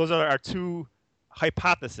 So those are our two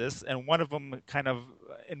hypotheses, and one of them kind of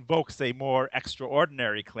invokes a more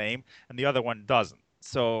extraordinary claim, and the other one doesn't.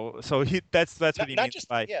 So that's what he Not means just,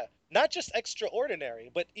 by yeah, not just extraordinary,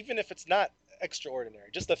 but even if it's not extraordinary,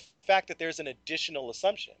 just the fact that there's an additional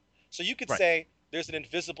assumption. So you could right. say there's an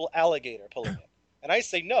invisible alligator pulling it, and I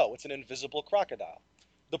say no, it's an invisible crocodile.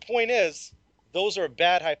 The point is, those are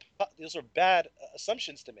bad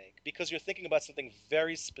assumptions to make because you're thinking about something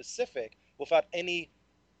very specific without any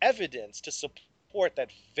evidence to support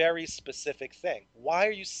that very specific thing. Why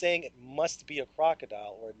are you saying it must be a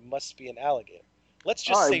crocodile or it must be an alligator? Let's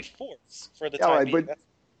just All say right, force for the yeah, all time right, being. but That's,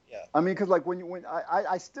 yeah. I mean, because like when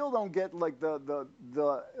I still don't get like the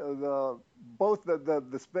both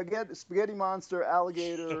the spaghetti monster,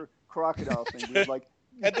 alligator, crocodile thing, because like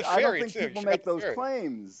And the I don't fairy think too. You people forgot make the those fairy.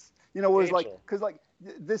 claims. You know, whereas like Angel. because like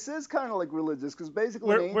this is kind of like religious, because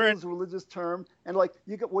basically an We're angel in, is a religious term, and like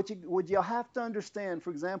you get what you have to understand. For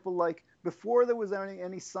example, like before there was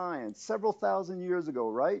any science, several thousand years ago,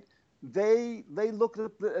 right? They looked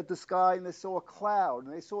at the sky and they saw a cloud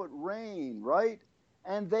and they saw it rain, right?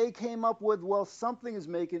 And they came up with, well, something is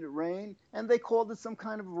making it rain, and they called it some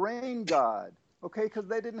kind of rain god, okay, because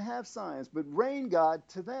they didn't have science. But rain god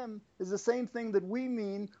to them is the same thing that we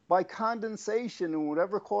mean by condensation and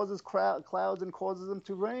whatever causes clouds and causes them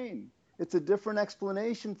to rain. It's a different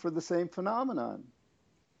explanation for the same phenomenon.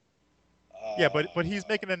 Yeah, Uh, but he's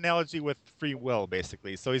making an analogy with free will,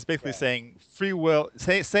 basically. So he's basically right. saying free will,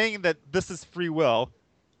 saying that this is free will,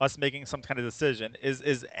 us making some kind of decision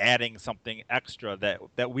is adding something extra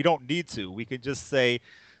that we don't need to. We could just say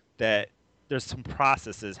that there's some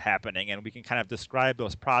processes happening, and we can kind of describe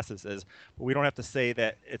those processes, but we don't have to say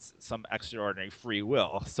that it's some extraordinary free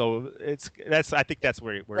will. So I think that's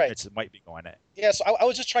where Right. Mitch might be going at. Yeah. So I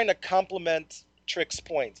was just trying to complement Trick's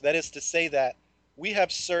point. That is to say that we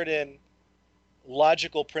have certain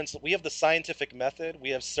logical principles. We have the scientific method. We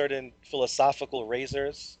have certain philosophical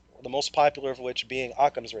razors. The most popular of which being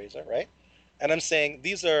Occam's razor, right? And I'm saying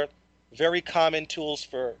these are very common tools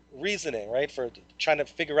for reasoning, right? For trying to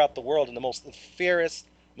figure out the world in the most fairest,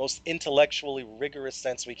 most intellectually rigorous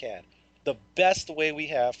sense we can. The best way we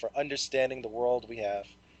have for understanding the world we have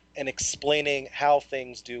and explaining how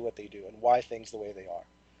things do what they do and why things the way they are.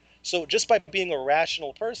 So just by being a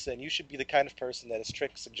rational person, you should be the kind of person that, as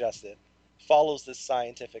Trick suggested, follows this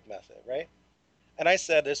scientific method, right? And I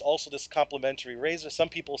said there's also this complementary razor. Some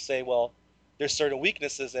people say, well, there's certain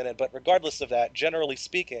weaknesses in it, but regardless of that, generally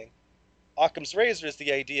speaking, Occam's razor is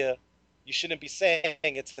the idea you shouldn't be saying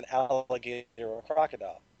it's an alligator or a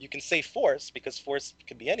crocodile. You can say force because force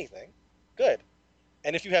can be anything. Good.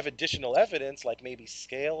 And if you have additional evidence, like maybe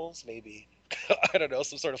scales, maybe, I don't know,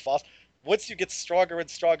 some sort of fossil, once you get stronger and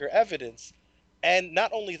stronger evidence, and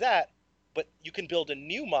not only that, but you can build a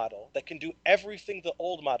new model that can do everything the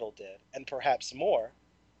old model did and perhaps more,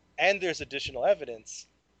 and there's additional evidence,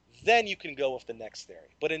 then you can go with the next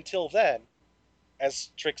theory. But until then,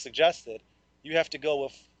 as Trick suggested, you have to go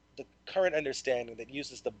with the current understanding that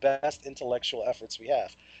uses the best intellectual efforts we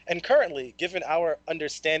have. And currently, given our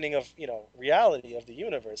understanding of, reality of the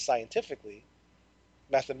universe scientifically,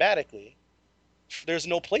 mathematically, there's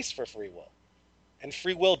no place for free will. And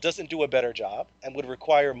free will doesn't do a better job and would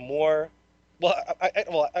require more. Well,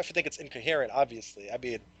 I think it's incoherent, obviously. I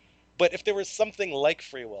mean, but if there was something like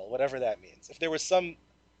free will, whatever that means, if there was some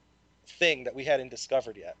thing that we hadn't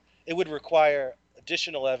discovered yet, it would require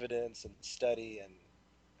additional evidence and study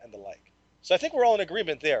and the like. So I think we're all in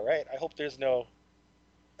agreement there, right? I hope there's no.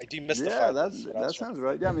 I Yeah, demystified this. What I was that trying to sounds say.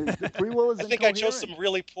 right. Yeah, I mean, free will is I think I chose some incoherent.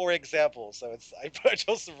 really poor examples. So I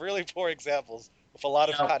chose some really poor examples with a lot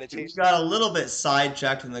of Now, we connotations. got a little bit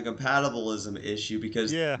sidetracked from the compatibilism issue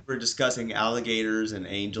because Yeah. we're discussing alligators and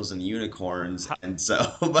angels and unicorns, How, and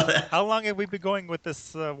so, but how long have we been going with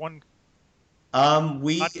this one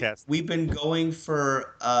podcast? we've been going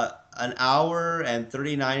for an hour and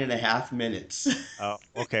 39 and a half minutes. Oh,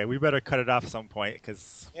 okay. We better cut it off some point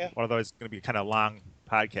because Yeah. otherwise it's going to be kind of long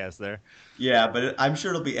podcast there. Yeah, but I'm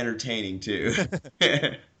sure it'll be entertaining too.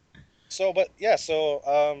 So, but yeah, so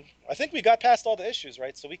I think we got past all the issues,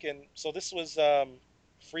 right? So we can. So this was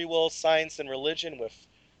free will, science, and religion with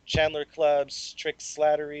Chandler Klebs, Trick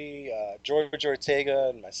Slattery, George Ortega,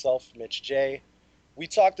 and myself, Mitch J. We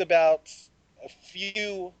talked about a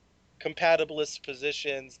few compatibilist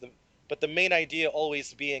positions, but the main idea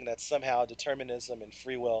always being that somehow determinism and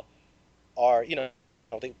free will are,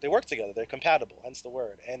 they work together. They're compatible, hence the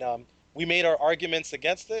word. And we made our arguments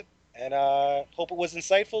against it, and hope it was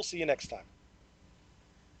insightful. See you next time.